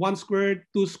 1 squared,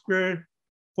 2 squared,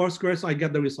 4 squared, so I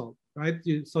get the result, right?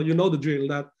 So you know the drill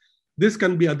that this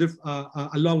can be a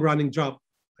long-running job.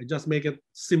 I just make it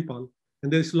simple.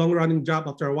 And this long-running job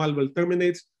after a while will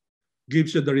terminate,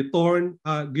 gives you the return,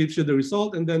 gives you the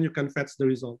result, and then you can fetch the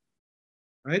result,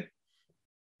 right?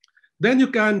 Then you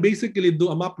can basically do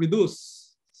a map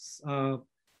reduce.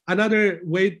 Another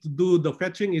way to do the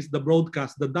fetching is the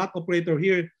broadcast. The dot operator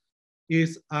here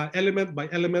is element by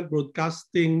element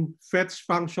broadcasting fetch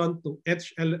function to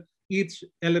each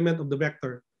element of the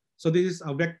vector. So this is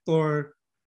a vector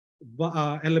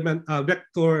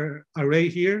vector array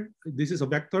here. This is a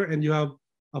vector, and you have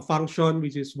a function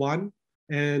which is 1,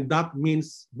 and that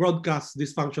means broadcast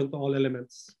this function to all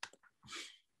elements.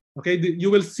 Okay,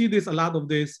 you will see this a lot of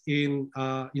this in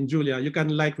Julia. You can,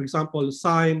 like, for example,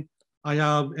 sign. I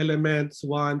have elements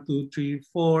 1, 2, 3,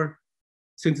 4.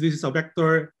 Since this is a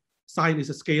vector, sign is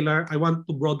a scalar. I want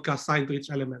to broadcast sign to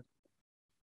each element.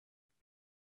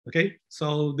 Okay,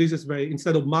 so this is very,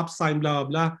 instead of map sign blah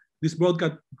blah, this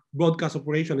broadcast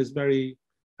operation is very,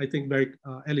 I think, very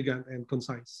elegant and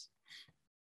concise.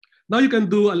 Now you can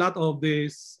do a lot of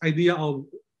this idea of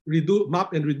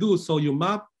map and reduce. So you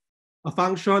map a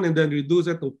function and then reduce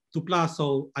it to plus.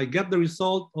 So I get the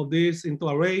result of this into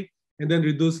array and then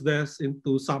reduce this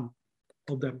into sum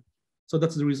of them. So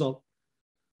that's the result.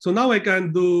 So now I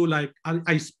can do, like,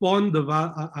 I spawn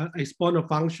a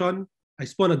function, I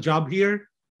spawn a job here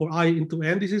for I into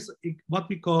n. This is what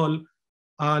we call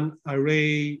an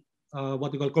array,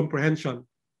 what we call comprehension.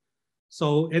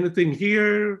 So anything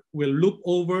here will loop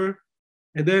over,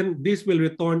 and then this will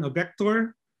return a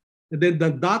vector. And then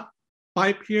the dot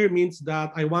pipe here means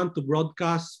that I want to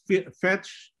broadcast,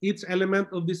 fetch each element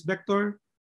of this vector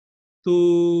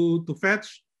to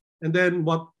fetch. And then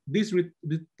what this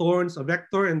returns a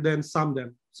vector and then sum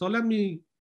them. So let me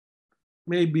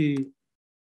maybe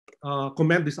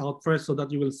comment this out first so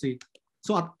that you will see.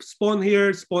 So at spawn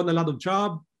here, spawn a lot of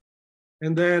job,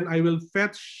 and then I will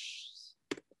fetch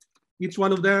each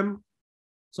one of them.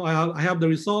 So I have the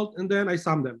result, and then I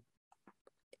sum them.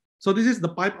 So this is the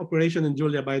pipe operation in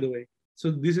Julia, by the way.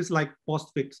 So this is like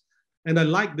postfix. And I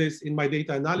like this in my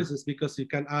data analysis because you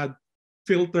can add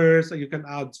filters, you can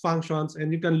add functions,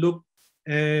 and you can look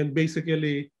and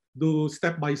basically do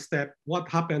step by step. What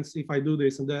happens if I do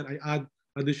this? And then I add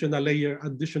additional layer,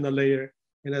 and additional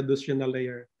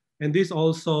layer. And this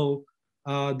also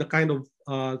the kind of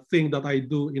thing that I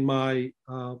do in my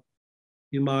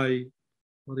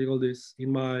what do you call this?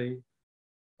 In my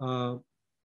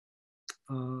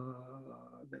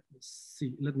let me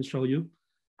see. Let me show you.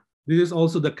 This is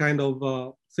also the kind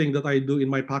of thing that I do in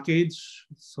my package.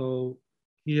 So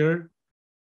here,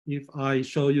 if I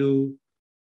show you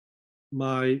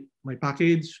my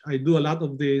package, I do a lot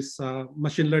of this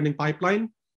machine learning pipeline.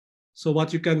 So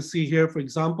what you can see here, for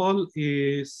example,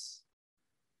 is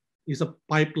a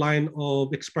pipeline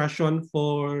of expression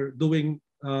for doing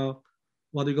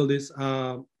what do you call this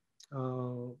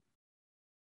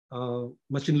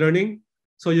machine learning.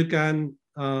 So you can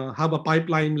have a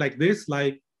pipeline like this,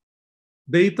 like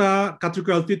data,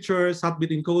 categorical features,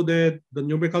 heartbeat encoded, the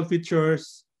numerical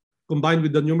features combined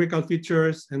with the numerical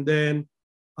features, and then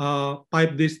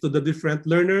pipe this to the different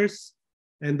learners,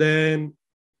 and then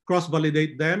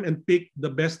cross-validate them and pick the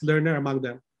best learner among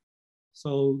them.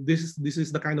 So this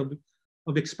is the kind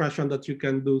of expression that you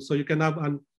can do. So you can have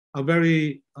a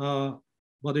very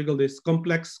what do you call this,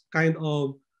 complex kind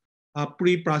of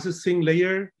pre-processing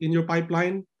layer in your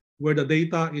pipeline where the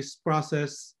data is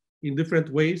processed in different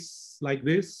ways like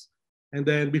this, and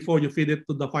then before you feed it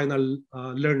to the final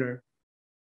learner.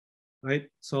 right?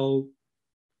 So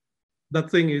that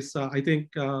thing is, I think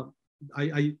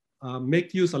I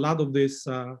make use a lot of this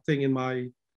thing in my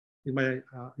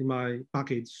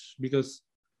package because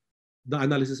the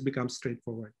analysis becomes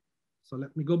straightforward. So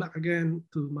let me go back again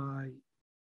to my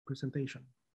presentation.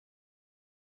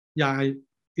 Yeah,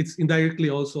 it's indirectly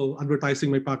also advertising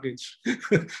my package.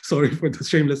 Sorry for the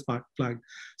shameless plug.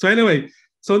 So anyway,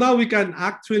 so now we can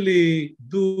actually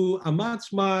do a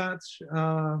much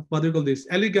what do you call this,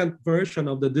 elegant version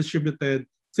of the distributed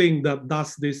thing that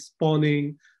does this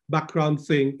spawning background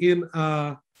thing in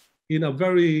a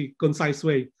very concise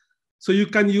way. So you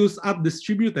can use app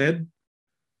distributed.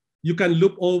 You can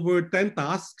loop over 10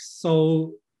 tasks.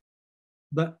 So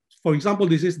for example,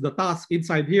 this is the task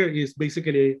inside here is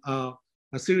basically a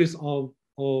series of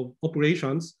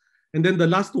operations. And then the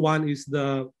last one is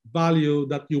the value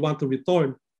that you want to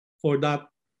return for that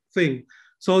thing.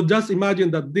 So just imagine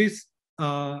that these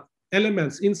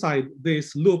elements inside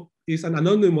this loop is an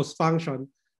anonymous function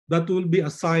that will be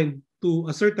assigned to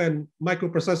a certain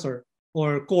microprocessor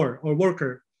or core or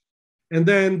worker. And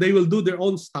then they will do their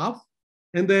own stuff.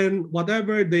 And then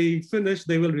whatever they finish,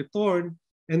 they will return.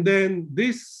 And then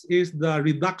this is the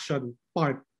reduction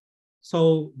part.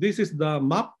 So this is the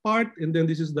map part, and then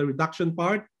this is the reduction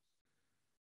part.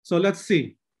 So let's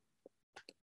see.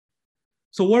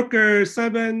 So worker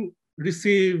 7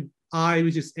 received I,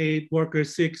 which is 8. Worker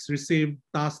 6 received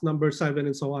task number 7,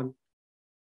 and so on.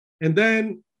 And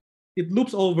then it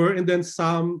loops over and then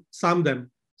sum them.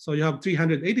 So you have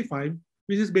 385,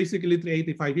 which is basically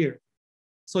 385 here.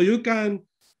 So you can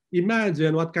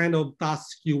imagine what kind of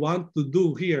task you want to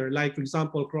do here. Like, for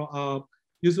example,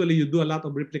 usually you do a lot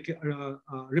of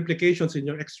replications in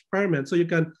your experiment. So you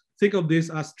can think of this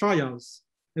as trials.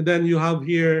 And then you have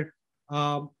here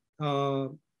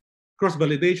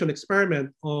cross-validation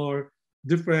experiment or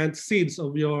different seeds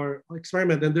of your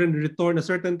experiment, and then return a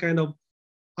certain kind of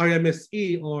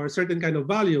RMSE or certain kind of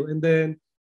value, and then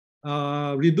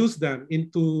reduce them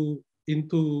into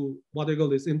what I call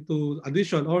this, into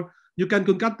addition, or you can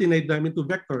concatenate them into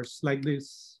vectors like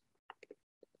this.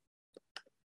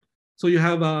 So you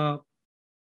have a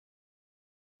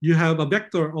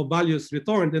vector of values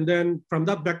returned, and then from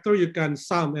that vector you can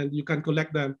sum and you can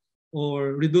collect them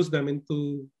or reduce them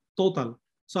into total.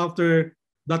 So after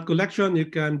that collection, you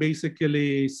can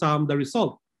basically sum the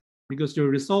result, because your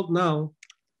result now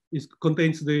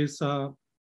contains this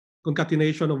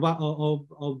concatenation of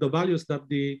the values that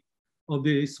of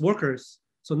these workers.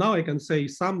 So now I can say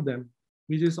sum them,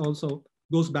 which is also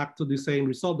goes back to the same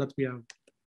result that we have.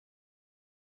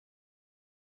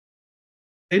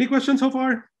 Any questions so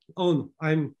far? Oh,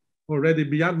 I'm already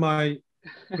beyond my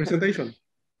presentation.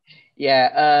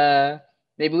 Yeah,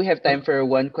 maybe we have time for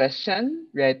one question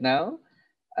right now.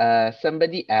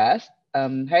 Somebody asked,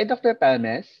 hi, Dr.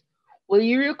 Palmes, will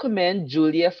you recommend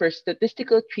Julia for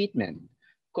statistical treatment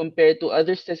compared to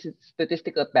other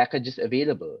statistical packages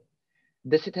available?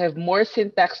 Does it have more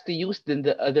syntax to use than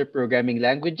the other programming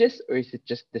languages, or is it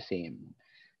just the same?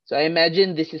 So I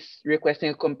imagine this is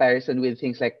requesting a comparison with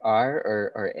things like R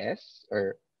or S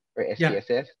or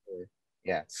SPSS. Or,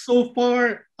 yeah. So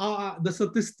far, the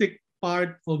statistic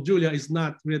part of Julia is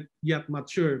not yet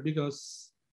mature, because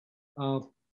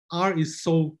R is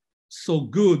so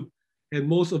good, and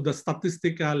most of the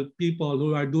statistical people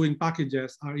who are doing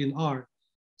packages are in R.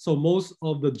 So most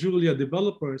of the Julia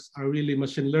developers are really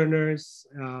machine learners,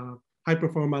 high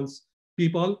performance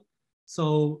people.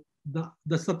 So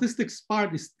the statistics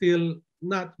part is still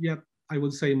not yet, I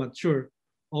would say, mature.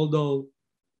 Although,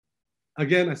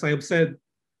 again, as I have said,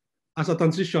 as a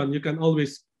transition, you can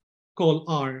always call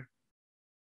R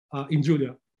in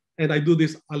Julia. And I do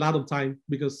this a lot of time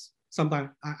because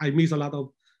sometimes I miss a lot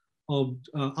of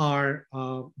R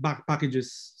back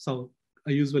packages. So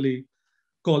I usually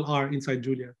call R inside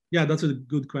Julia. Yeah, that's a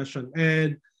good question.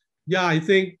 And yeah, I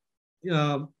think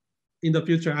in the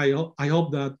future, I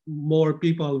hope that more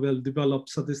people will develop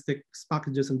statistics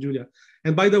packages in Julia.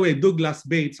 And by the way, Douglas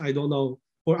Bates, I don't know,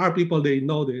 for our people, they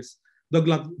know this.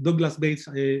 Douglas Bates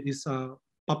is a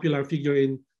popular figure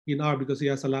in R because he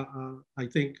has a lot, I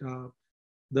think,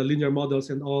 the linear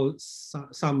models and all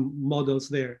some models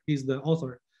there. He's the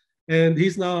author. And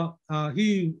he's now,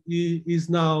 he is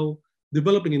now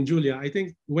developing in Julia, I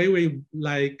think way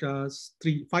like 5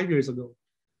 years ago.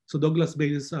 So Douglas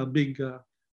Bates is a big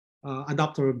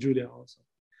adopter of Julia also.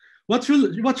 What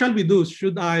shall we do?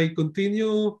 Should I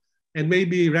continue and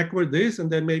maybe record this,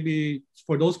 and then maybe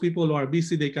for those people who are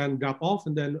busy, they can drop off,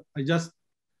 and then I just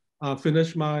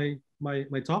finish my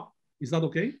talk? Is that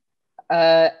okay?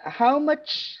 How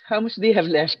much do you have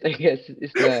left, I guess,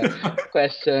 is the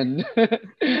question.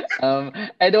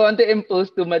 I don't want to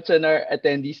impose too much on our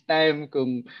attendees' time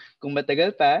kung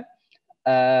matagal pa.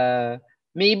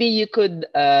 Maybe you could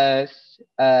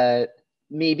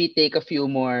maybe take a few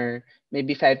more,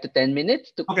 maybe 5 to 10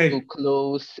 minutes to Okay.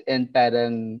 close and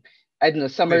parang, I don't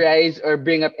know, Okay. summarize or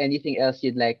bring up anything else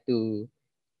you'd like to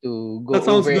go That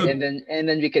sounds over, good. and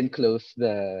then we can close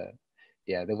the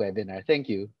webinar.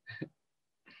 Thank you.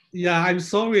 Yeah, I'm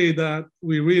sorry that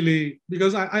we really,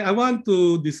 because I want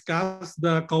to discuss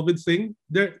the COVID thing.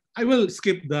 There, I will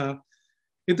skip the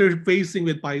interfacing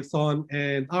with Python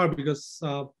and R because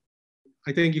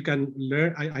I think you can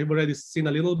learn. I've already seen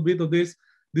a little bit of this.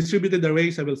 Distributed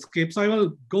arrays, I will skip. So I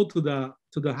will go to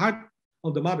the heart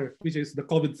of the matter, which is the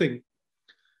COVID thing.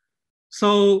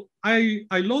 So I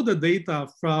load the data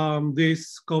from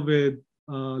this COVID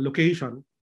location.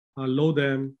 I load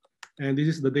them, and this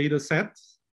is the data set.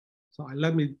 So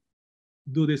let me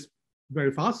do this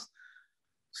very fast.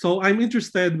 So I'm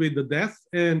interested with the death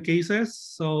and cases.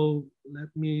 So let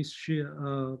me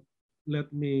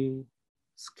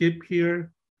skip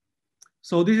here.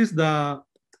 So this is the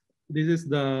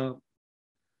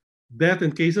death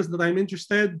and cases that I'm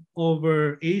interested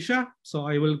over Asia. So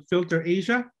I will filter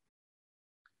Asia.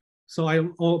 So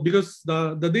because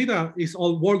the data is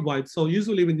all worldwide. So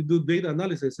usually when you do data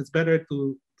analysis, it's better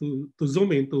to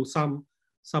zoom in to some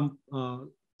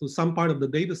part of the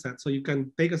data set. So you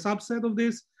can take a subset of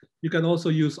this. You can also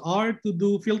use R to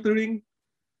do filtering.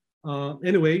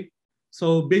 Anyway,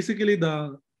 so basically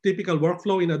the typical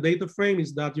workflow in a data frame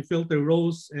is that you filter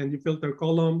rows and you filter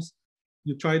columns.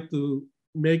 You try to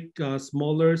make a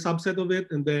smaller subset of it,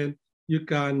 and then you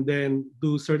can then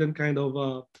do certain kind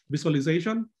of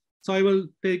visualization. So I will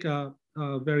take a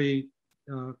very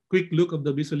quick look of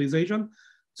the visualization.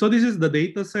 So this is the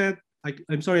data set.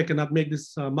 I'm sorry, I cannot make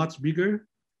this much bigger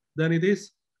than it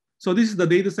is. So this is the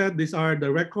data set. These are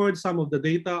the records. Some of the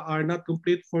data are not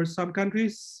complete for some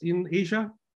countries in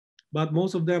Asia, but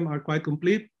most of them are quite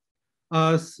complete.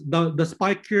 The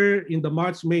spike here in the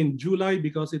March, May, and July,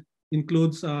 because it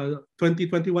includes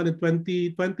 2021 and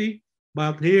 2020.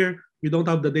 But here, we don't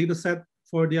have the data set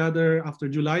for the other after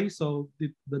July. So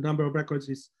the number of records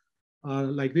is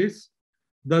like this.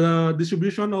 The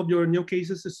distribution of your new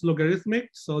cases is logarithmic.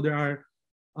 So there are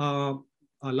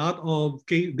a lot of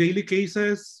daily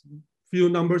cases, few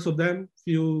numbers of them,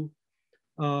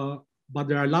 but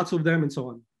there are lots of them and so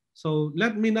on. So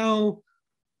let me now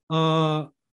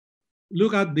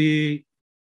look at this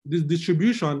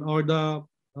distribution or the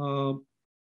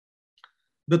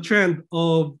trend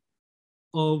of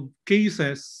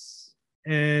cases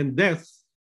and deaths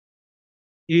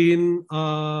in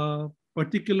a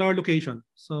particular location.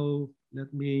 So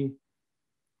let me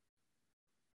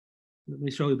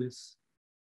show you this.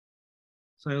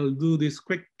 So I'll do this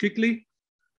quickly.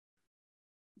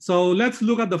 So let's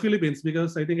look at the Philippines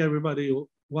because I think everybody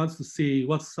wants to see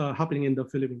what's happening in the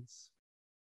Philippines.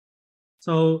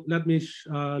 So let me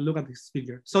look at this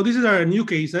figure. So this is our new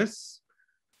cases.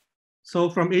 So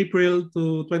from April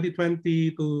to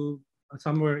 2020 to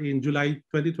somewhere in July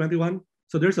 2021.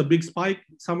 So there's a big spike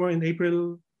somewhere in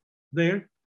April there.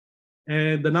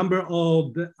 And the number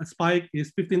of the spike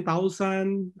is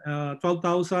 15,000,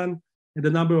 12,000. And the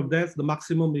number of deaths, the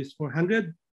maximum is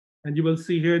 400. And you will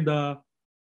see here the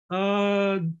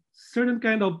certain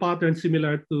kind of pattern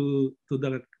similar to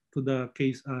the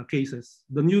cases.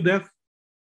 The new death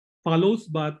follows,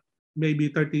 but maybe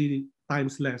 30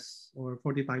 times less or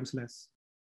 40 times less.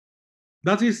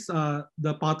 That is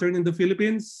the pattern in the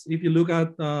Philippines. If you look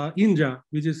at India,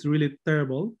 which is really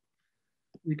terrible,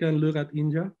 you can look at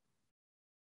India.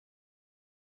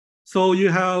 So you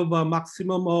have a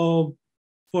maximum of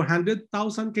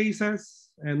 400,000 cases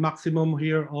and maximum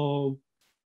here of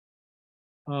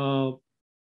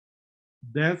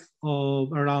death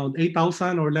of around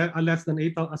 8,000 or less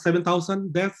than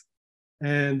 7,000 deaths.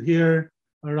 And here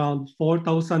around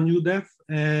 4,000 new deaths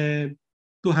and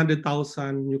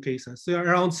 200,000 new cases. So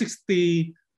around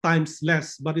 60 times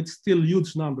less, but it's still a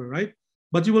huge number, right?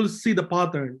 But you will see the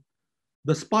pattern.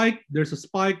 The spike, there's a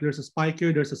spike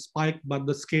here, there's a spike, but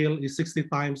the scale is 60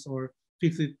 times or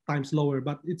 50 times lower,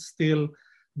 but it's still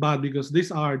bad because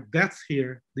these are deaths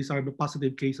here. These are the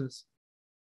positive cases.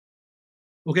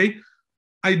 Okay,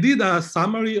 I did a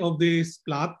summary of this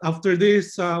plot. After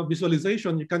this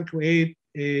visualization, you can create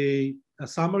a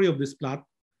summary of this plot.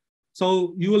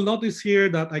 So you will notice here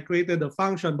that I created a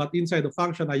function, but inside the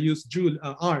function, I used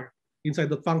R inside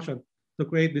the function to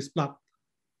create this plot.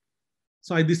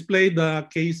 So I displayed the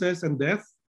cases and death.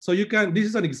 So you can, this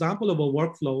is an example of a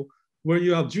workflow where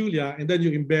you have Julia and then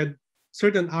you embed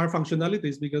certain R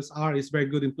functionalities because R is very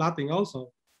good in plotting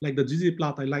also, like the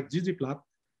ggplot. I like ggplot.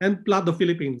 And plot the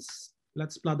Philippines.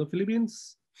 Let's plot the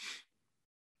Philippines.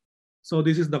 So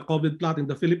this is the COVID plot in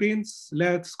the Philippines.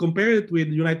 Let's compare it with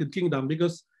United Kingdom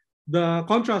because the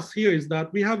contrast here is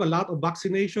that we have a lot of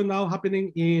vaccination now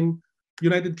happening in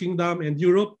United Kingdom and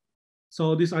Europe.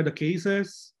 So these are the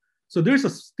cases. So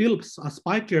there's still a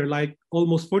spike here, like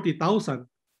almost 40,000.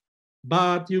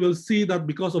 But you will see that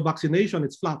because of vaccination,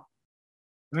 it's flat,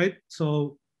 right?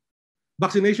 So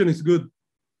vaccination is good.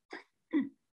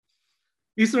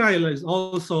 Israel is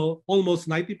also almost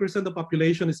 90% of the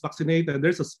population is vaccinated.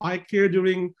 There's a spike here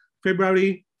during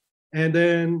February, and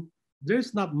then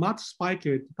there's not much spike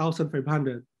here,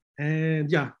 2,500. And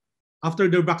yeah, after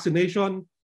their vaccination,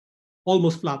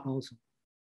 almost flat also.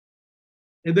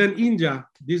 And then India,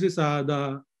 this is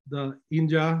the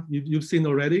India you've seen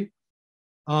already.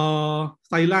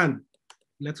 Thailand,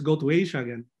 let's go to Asia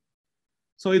again.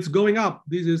 So it's going up.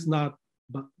 This is not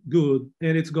good,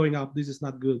 and it's going up. This is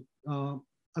not good.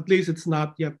 At least it's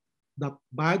not yet that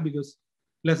bad because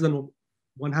less than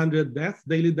 100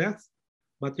 daily deaths.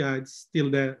 But yeah, it's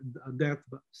still the death.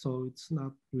 So it's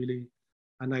not really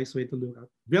a nice way to look at.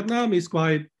 Vietnam is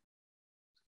quite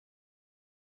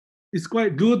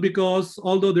good because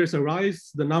although there's a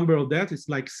rise, the number of deaths is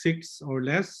like 6 or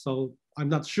less. So I'm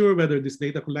not sure whether this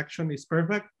data collection is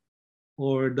perfect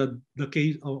or the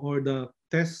case or the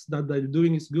tests that they're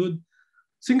doing is good.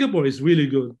 Singapore is really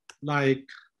good. Like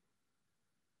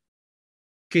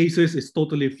cases is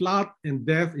totally flat and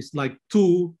death is like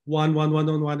 2, 1, 1, 1,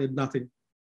 1, 1 and nothing.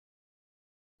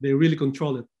 They really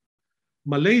control it.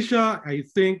 Malaysia, I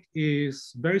think,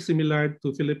 is very similar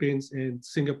to Philippines and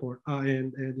Singapore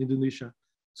and Indonesia.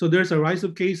 So there's a rise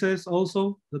of cases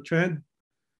also, the trend,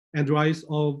 and rise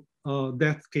of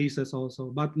death cases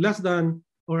also, but less than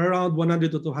or around 100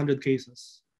 to 200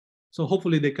 cases. So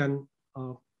hopefully they can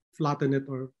flatten it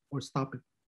or stop it.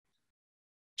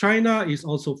 China is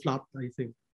also flat, I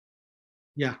think.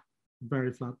 Yeah,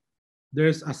 very flat.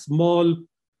 There's a small,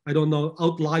 I don't know,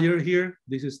 outlier here.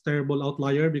 This is terrible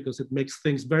outlier because it makes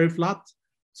things very flat.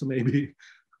 So maybe,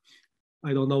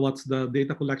 I don't know what's the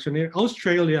data collection here.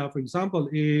 Australia, for example,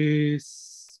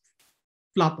 is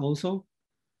flat also.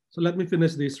 So let me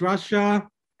finish this. Russia,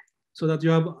 so that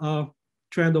you have a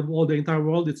trend of all the entire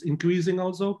world, it's increasing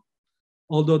also,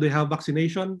 although they have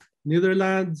vaccination.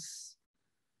 Netherlands,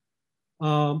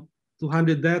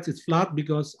 200 deaths, it's flat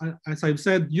because, as I've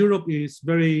said, Europe is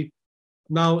very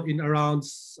now in around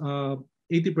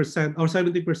 80% or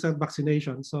 70%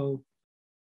 vaccination. So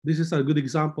this is a good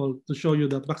example to show you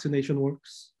that vaccination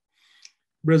works.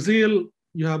 Brazil,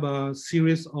 you have a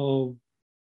series of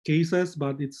cases,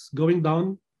 but it's going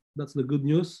down. That's the good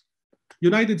news.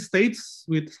 United States,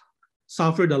 which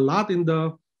suffered a lot in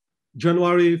the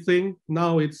January thing,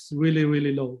 now it's really,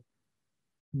 really low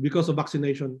because of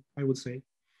vaccination, I would say.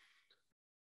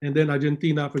 And then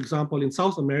Argentina, for example, in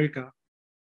South America,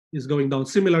 is going down,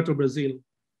 similar to Brazil.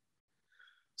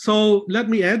 So let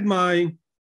me end my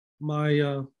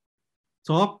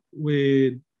talk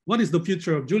with what is the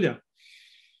future of Julia?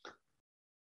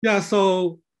 Yeah,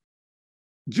 so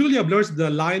Julia blurs the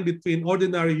line between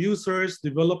ordinary users,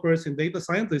 developers, and data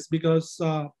scientists because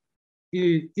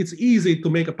it's easy to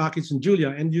make a package in Julia,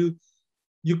 and you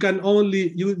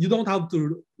don't have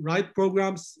to write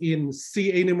programs in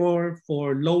C anymore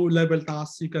for low-level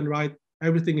tasks. You can write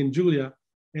everything in Julia,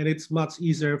 and it's much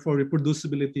easier for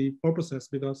reproducibility purposes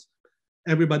because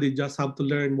everybody just have to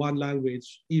learn one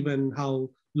language, even how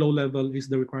low-level is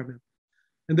the requirement.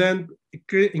 And then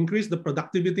increase the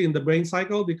productivity in the brain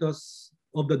cycle because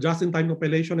of the just-in-time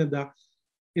compilation and the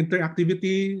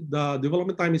interactivity. The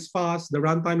development time is fast, the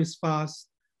runtime is fast,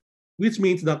 which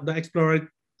means that the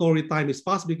exploratory time is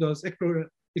fast because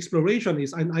exploration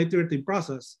is an iterative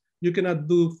process. You cannot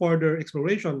do further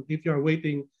exploration if you are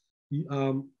waiting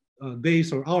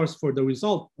days or hours for the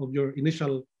result of your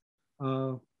initial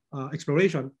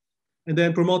exploration. And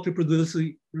then promote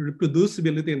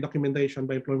reproducibility and documentation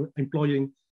by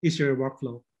employing easier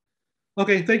workflow.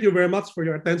 Okay, thank you very much for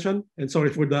your attention, and sorry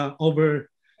for the over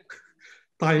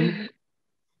time.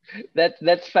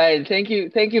 That's fine. Thank you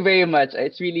very much.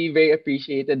 It's really very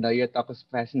appreciated. No, your talk was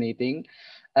fascinating.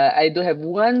 I do have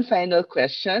one final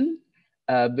question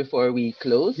before we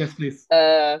close. Yes, please.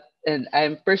 And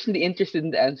I'm personally interested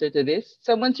in the answer to this.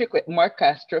 Mark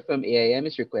Castro from AIM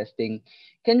is requesting,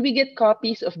 can we get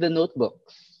copies of the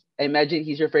notebooks? I imagine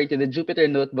he's referring to the Jupyter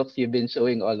notebooks you've been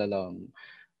showing all along.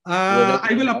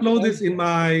 I will upload this in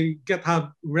my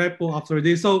GitHub repo after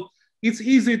this. So it's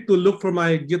easy to look for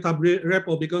my GitHub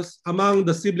repo because among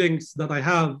the siblings that I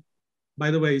have, by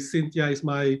the way, Cynthia is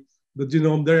my the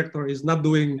genome director, is not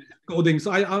doing coding.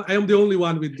 So I am the only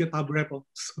one with GitHub repo.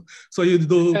 So you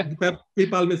do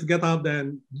Palmes GitHub,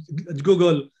 then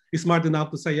Google is smart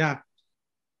enough to say, yeah,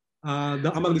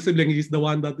 among the siblings, he's the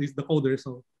one that is the coder.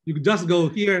 So you just go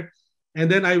here, and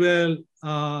then I will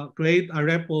create a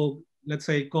repo, let's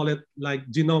say, call it like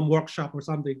Genome Workshop or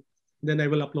something. Then I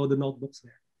will upload the notebooks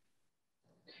there.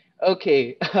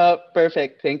 Okay,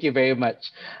 perfect. Thank you very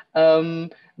much.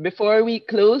 Before we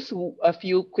close, a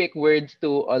few quick words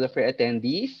to all of our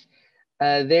attendees.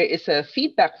 There is a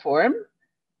feedback form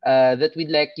that we'd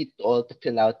like you all to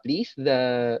fill out, please.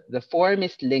 The form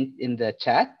is linked in the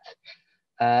chat.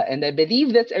 And I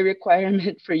believe that's a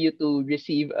requirement for you to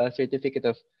receive a certificate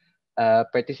of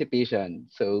participation.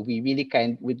 So we really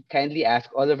would kindly ask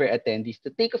all of our attendees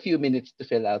to take a few minutes to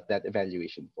fill out that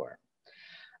evaluation form.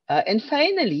 And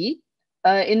finally,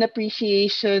 in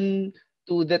appreciation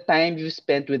to the time you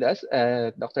spent with us,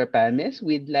 Dr. Palmes,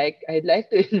 I'd like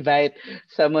to invite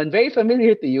someone very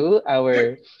familiar to you,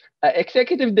 our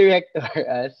Executive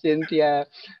Director, Cynthia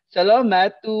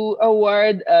Saloma, to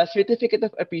award a Certificate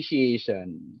of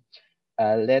Appreciation.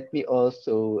 Let me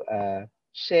also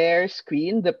share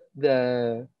screen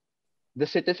the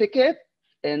certificate.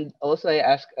 And also I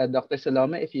ask Dr.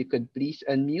 Saloma if you could please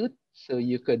unmute so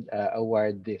you could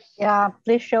award this. Yeah,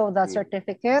 please show the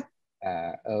certificate.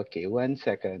 Okay, 1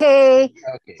 second. Okay.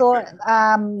 Okay. So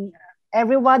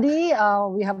everybody,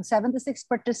 we have 76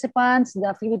 participants.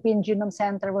 The Philippine Genome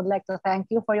Center would like to thank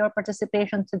you for your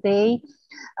participation today.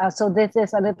 So this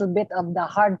is a little bit of the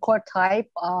hardcore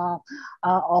type of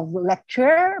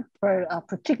lecture,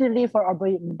 particularly for our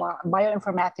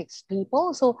bioinformatics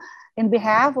people. So in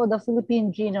behalf of the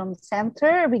Philippine Genome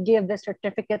Center, we give the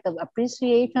certificate of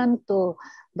appreciation to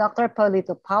Dr.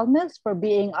 Paulito Palmes for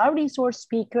being our resource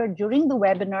speaker during the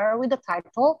webinar with the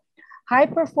title High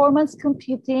Performance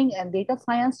Computing and Data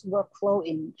Science Workflow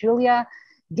in Julia,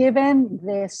 given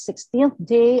the 16th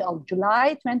day of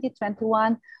July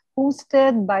 2021,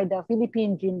 hosted by the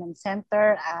Philippine Genome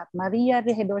Center at Maria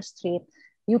Regidor Street,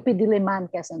 UP Diliman,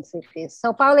 Quezon City.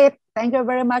 So Paulit, thank you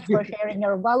very much for sharing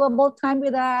your valuable time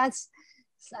with us.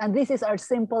 And this is our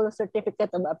simple certificate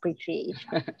of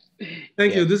appreciation.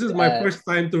 Thank you. This is my first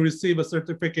time to receive a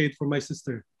certificate from my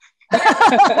sister. By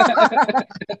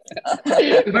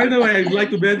the way, I'd like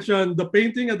to mention the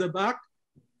painting at the back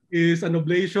is an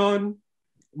oblation.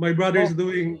 My brother is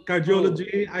doing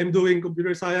cardiology. I'm doing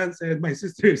computer science, and my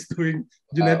sister is doing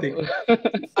genetics.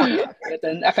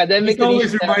 An academic. It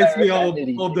always reminds me of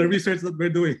the research that we're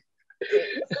doing.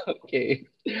 Okay.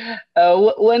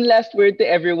 One last word to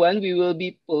everyone. We will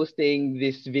be posting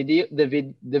this video,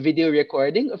 the video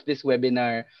recording of this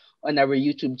webinar on our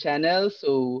YouTube channel.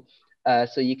 So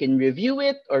you can review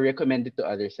it or recommend it to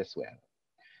others as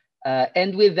well.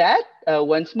 And with that,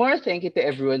 once more, thank you to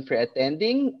everyone for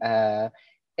attending.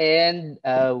 And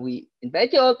we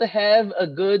invite you all to have a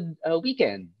good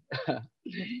weekend.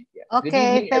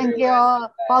 Okay, thank you.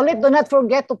 Paulit, do not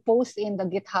forget to post in the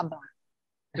GitHub.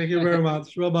 Thank you very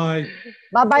much. Bye-bye.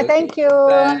 Bye-bye. Okay, thank you.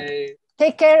 Bye.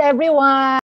 Take care, everyone.